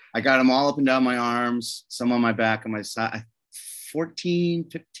secret. I got them all up and down my arms, some on my back, on my side. 14,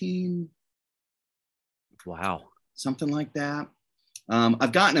 15. Wow. Something like that.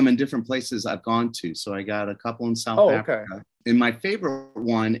 I've gotten them in different places I've gone to. So I got a couple in South Africa. Okay. And my favorite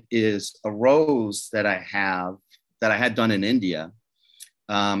one is a rose that I had done in India.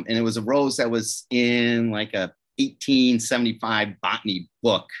 And it was a rose that was in like a 1875 botany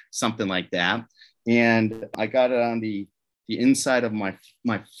book, something like that. And I got it on the inside of my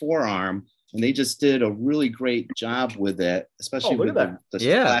forearm, and they just did a really great job with it, especially with the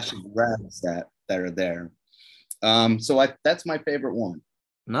splash of reds that are there. So that's my favorite one.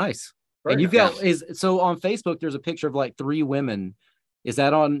 Nice. And you've got so on Facebook, there's a picture of like 3 women. Is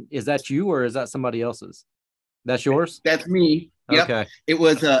that you or is that somebody else's? That's yours? That's me. Yep. Okay. It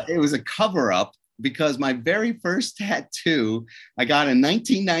was a cover up because my very first tattoo I got in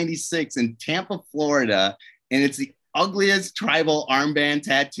 1996 in Tampa, Florida, and it's the ugliest tribal armband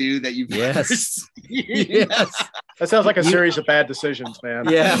tattoo that you've ever seen. Yes. That sounds like a series of bad decisions, man.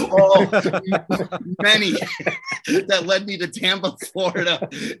 Yeah. Many that led me to Tampa, Florida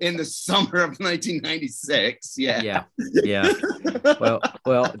in the summer of 1996. Yeah.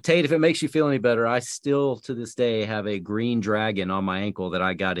 Well, Tate, if it makes you feel any better, I still to this day have a green dragon on my ankle that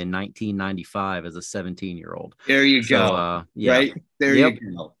I got in 1995 as a 17-year-old. There you go. Right there you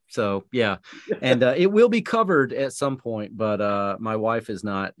go. So yeah, and it will be covered at some point, but my wife is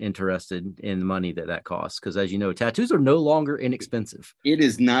not interested in the money that costs because, as you know, tattoos are no longer inexpensive. It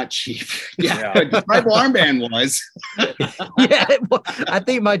is not cheap. Yeah. The tribal armband was. I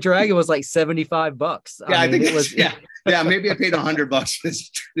think my dragon was like $75. Yeah, I think it was. Yeah, maybe I paid $100 for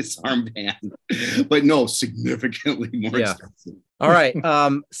this armband, but no, significantly more expensive. All right.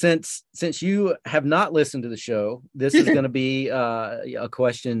 Since you have not listened to the show, this is going to be a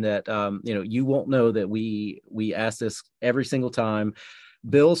question that you won't know that we ask this every single time.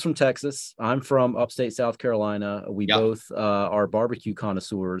 Bill's from Texas. I'm from upstate South Carolina. We both are barbecue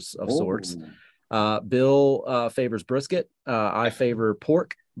connoisseurs of sorts. Bill favors brisket. I favor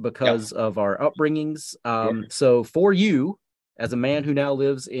pork because of our upbringings. So for you, as a man who now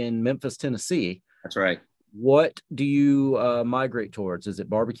lives in Memphis, Tennessee, that's right. What do you migrate towards? Is it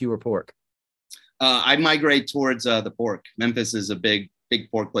barbecue or pork? I migrate towards the pork. Memphis is a big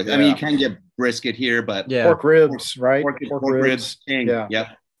pork place. I mean, you can get brisket here, but pork ribs, right? Pork ribs.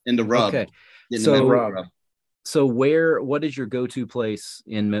 Yep. In the rub. Okay. So what is your go-to place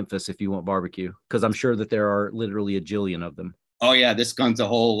in Memphis if you want barbecue? Because I'm sure that there are literally a jillion of them. Oh yeah, this comes a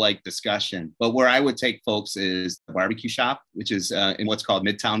whole discussion. But where I would take folks is the barbecue shop, which is in what's called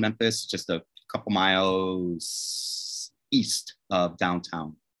Midtown Memphis, just a couple miles east of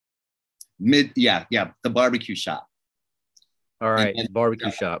downtown. The barbecue shop. All right, and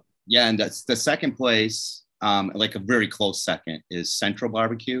barbecue shop. Yeah, and that's the second place, like a very close second, is Central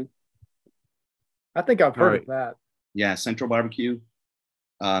Barbecue. I think I've heard of that. Yeah, Central Barbecue.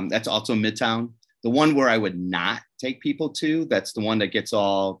 That's also Midtown. The one where I would not take people to, that's the one that gets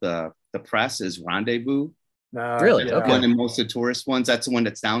all the press, is Rendezvous. Really? Yeah. Okay. One of most of the tourist ones. That's the one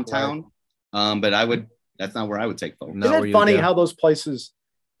that's downtown. Right. But that's not where I would take folks. Isn't it funny how those places,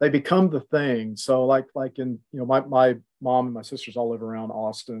 they become the thing? So like in, my mom and my sisters all live around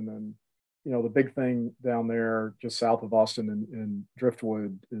Austin, and, the big thing down there just south of Austin in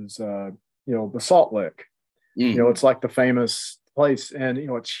Driftwood is, the Salt Lick. Mm-hmm. It's like the famous place, and,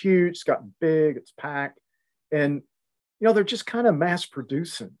 it's huge, it's gotten big, it's packed, and, they're just kind of mass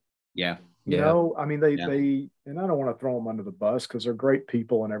producing. Yeah. I mean, they, and I don't want to throw them under the bus because they're great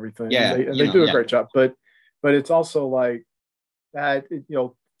people and everything. Yeah. And they do a great job, but it's also like that,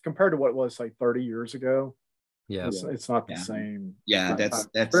 compared to what it was like 30 years ago, Yeah. It's not the same. Yeah, that's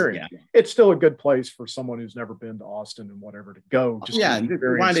experience. It's still a good place for someone who's never been to Austin and whatever to go. Just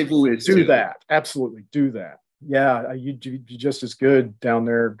rendezvous is do that. Absolutely do that. Yeah, you just as good down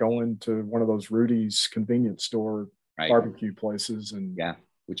there going to one of those Rudy's convenience store barbecue places, and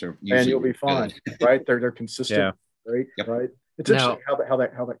which are and you'll be fine, right? They're consistent, right? Yep. Right. It's interesting how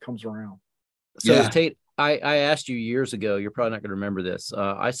that comes around. So Tate, I asked you years ago, you're probably not going to remember this.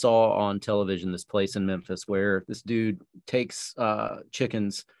 I saw on television this place in Memphis where this dude takes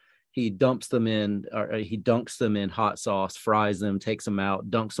chickens, he dunks them in hot sauce, fries them, takes them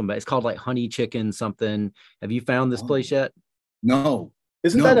out, dunks them back. It's called like honey chicken something. Have you found this place yet? No.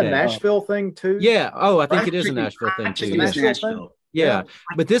 Isn't that a Nashville thing too? Yeah. Oh, I think it is a Nashville thing too. Nashville. Yeah.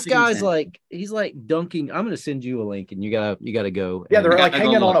 But this guy's like, he's like dunking. I'm going to send you a link and you gotta go. Yeah. They're like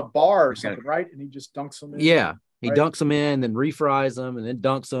hanging on a bar or something, right? And he just dunks them in. Yeah. He dunks them in, then refries them, and then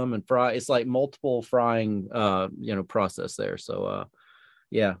dunks them and fry. It's like multiple frying, process there. So,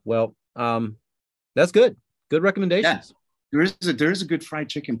 well, that's good. Good recommendations. Yeah. There is a good fried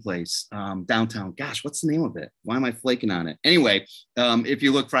chicken place downtown. Gosh, what's the name of it? Why am I flaking on it? Anyway, if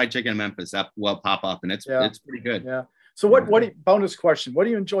you look fried chicken in Memphis, that will pop up, and it's pretty good. Yeah. So bonus question, what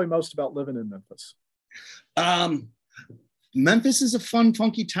do you enjoy most about living in Memphis? Memphis is a fun,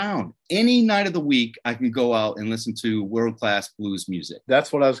 funky town. Any night of the week, I can go out and listen to world-class blues music.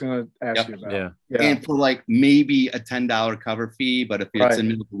 That's what I was going to ask you about. Yeah. And for like maybe a $10 cover fee, but if it's in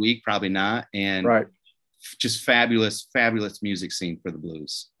the middle of the week, probably not. And just fabulous, fabulous music scene for the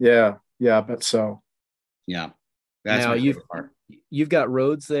blues. Yeah, I bet so. Yeah. That's now you've got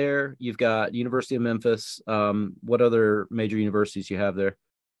Rhodes there. You've got University of Memphis. What other major universities you have there?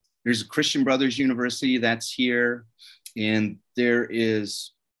 There's a Christian Brothers University that's here. And there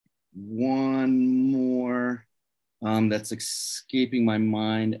is one more that's escaping my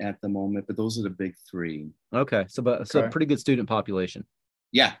mind at the moment, but those are the big three. Okay. So pretty good student population.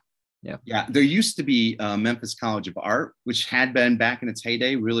 Yeah. There used to be Memphis College of Art, which had been back in its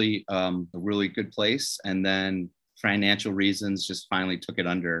heyday, really a really good place. And then financial reasons just finally took it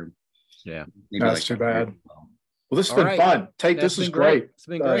under. Yeah. That's too bad. Well, this has been fun. Tate, this is great. It's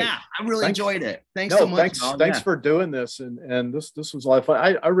been great. Yeah, I really enjoyed it. Thanks so much. Thanks for doing this. And this was a lot of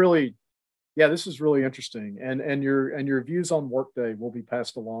fun. I really, this is really interesting. And your views on Workday will be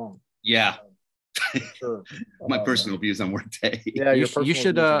passed along. Yeah. Sure. My personal views on Workday. Yeah,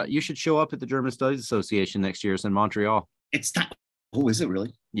 you should show up at the German Studies Association next year. It's in Montreal. It's time. Oh, is it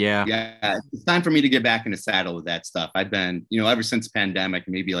really? Yeah. Yeah. It's time for me to get back in the saddle with that stuff. I've been, ever since the pandemic,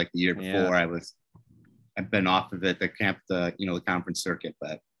 maybe like the year before, I've been off of it, the conference circuit,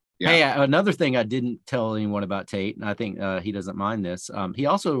 but Hey, another thing I didn't tell anyone about Tate, and I think he doesn't mind this. He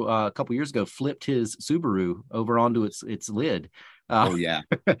also a couple years ago flipped his Subaru over onto its lid.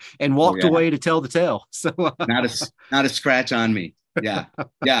 And walked away to tell the tale. So not a scratch on me. Yeah.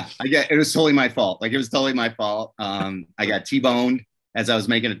 It was totally my fault. Like, it was totally my fault. I got T-boned as I was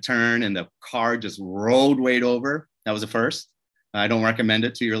making a turn, and the car just rolled way over. That was a first. I don't recommend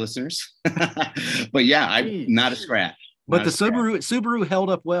it to your listeners, but not a scratch. But the Subaru held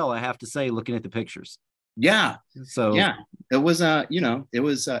up well, I have to say, looking at the pictures. Yeah. So it was it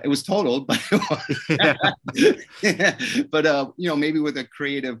was totaled, but but maybe with a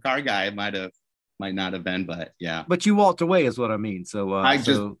creative car guy, it might not have been, but yeah. But you walked away is what I mean. So I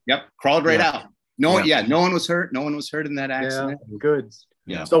crawled right out. No one was hurt. No one was hurt in that accident. Yeah, good.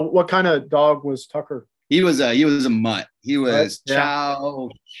 Yeah. So what kind of dog was Tucker? He was a mutt. He was chow,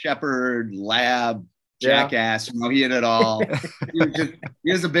 shepherd, lab, jackass. He had it all.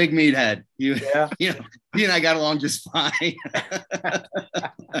 he was a big meathead. He and I got along just fine.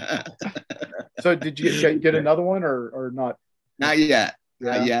 So did you get another one or not? Not yet.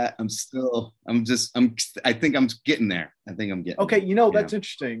 Not yet. I think I'm getting there. Okay. That's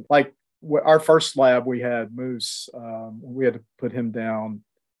interesting. Like our first lab, we had Moose. We had to put him down.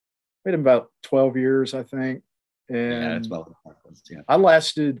 We had him about 12 years, I think. And that's about what it was. Yeah.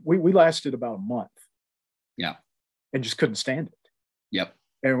 We lasted about a month. Yeah. And just couldn't stand it. Yep.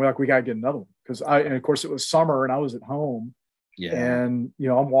 And we're like, we got to get another one. And of course it was summer and I was at home. Yeah. And,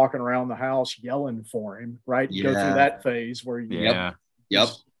 I'm walking around the house yelling for him, right? You go through that phase where you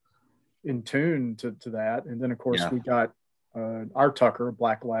in tune to that. And then of course we got our Tucker,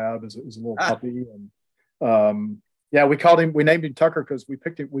 Black Lab, is a little puppy. And, we named him Tucker because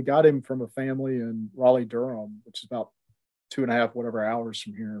we got him from a family in Raleigh, Durham, which is about 2.5 hours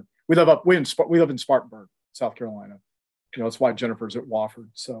from here. We live in Spartanburg, South Carolina. That's why Jennifer's at Wofford.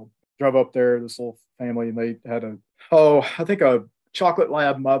 So drove up there, this little family, and they had I think a chocolate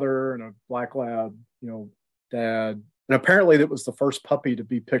lab mother and a black lab, dad. And apparently that was the first puppy to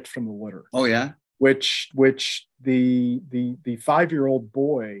be picked from the litter. Oh yeah. which the 5-year-old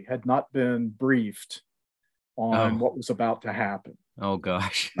boy had not been briefed on what was about to happen. Oh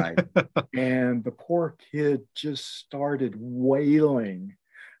gosh. Right. And the poor kid just started wailing.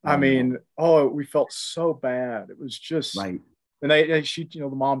 I mean, we felt so bad. It was just right. And she, the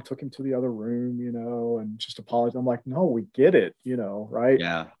mom took him to the other room, and just apologized. I'm like, no, we get it, right?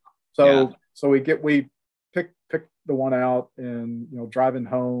 Yeah. So we pick the one out, and driving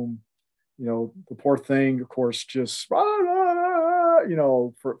home, the poor thing, of course, just for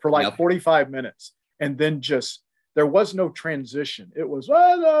like 45 minutes, and then just there was no transition. It was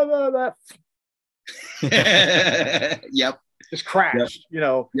yep. Just crashed,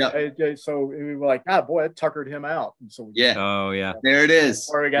 Yep. So we were like, boy, it tuckered him out. And so there it is.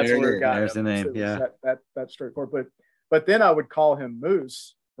 Where we got there where it got There's him. the name. Yeah. That straightforward. But then I would call him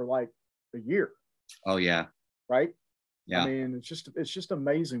Moose for like a year. Oh yeah. Right. Yeah. I mean, it's just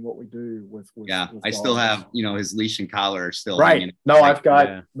amazing what we do with I dogs. still have, his leash and collar are still right. hanging. No, I've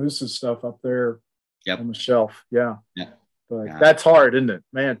got Moose's stuff up there on the shelf. Yeah. But that's hard, isn't it,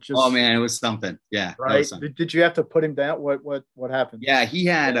 man? Oh man, it was something. Yeah. Right. Did you have to put him down? What happened? Yeah, he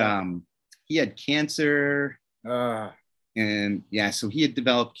had cancer. And so he had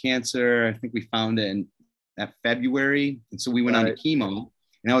developed cancer. I think we found it in that February. And so we went on to chemo.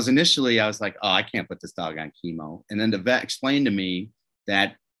 And I was like, oh, I can't put this dog on chemo. And then the vet explained to me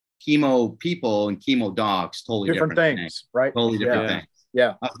that chemo people and chemo dogs, totally different things. Right. Totally different things.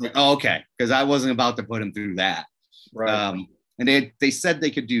 Yeah. I was like, oh, okay. Because I wasn't about to put him through that. Right. And they said they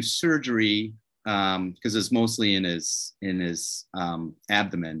could do surgery because it's mostly in his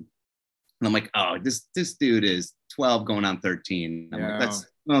abdomen. And I'm like, oh, this dude is 12 going on 13. I'm like,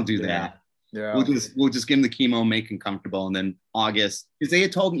 don't do that. Yeah. We'll just give him the chemo, make him comfortable. And then August, because they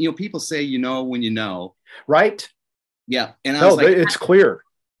had told me, people say, when you know. Right. Yeah. And I was like, it's clear.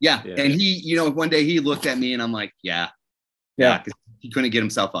 Yeah. And he, one day he looked at me and I'm like, yeah. Because he couldn't get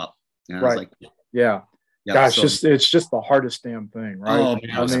himself up. And I was like, yeah. Gosh, it's just the hardest damn thing, right? Oh,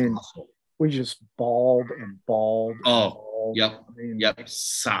 man, I mean, we just bawled and bawled. Yep.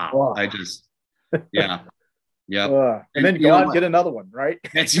 Sob. Wow. I just, yeah. And then go out and get another one, right?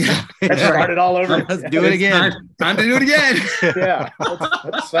 That's start it all over. Let's do it again. Time to do it again.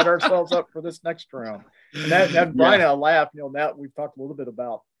 Let's set ourselves up for this next round. And that Brian and I laugh. Now we've talked a little bit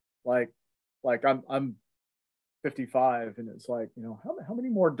about like I'm 55, and it's like, how many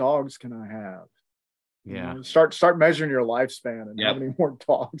more dogs can I have? Yeah. Start measuring your lifespan and how many more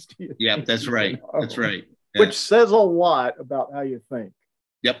dogs do you? Yep, that's right. That's right. Which says a lot about how you think.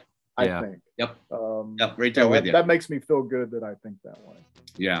 Yep. I think. Yep. Right there with you. That makes me feel good that I think that way.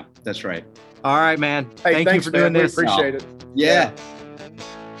 Yeah, that's right. All right, man. Hey, thanks for doing this. We appreciate it. Yeah.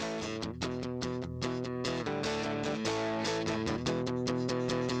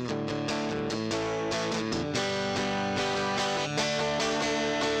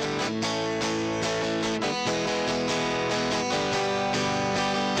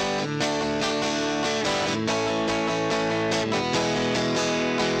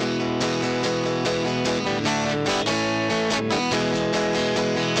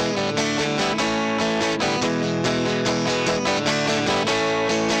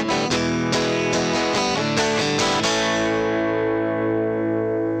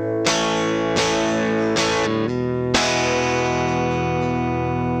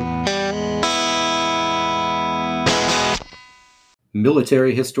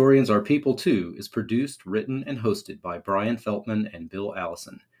 Military Historians Are People Too is produced, written, and hosted by Brian Feltman and Bill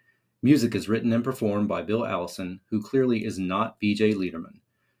Allison. Music is written and performed by Bill Allison, who clearly is not BJ Liederman.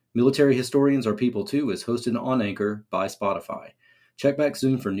 Military Historians Are People Too is hosted on Anchor by Spotify. Check back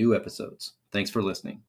soon for new episodes. Thanks for listening.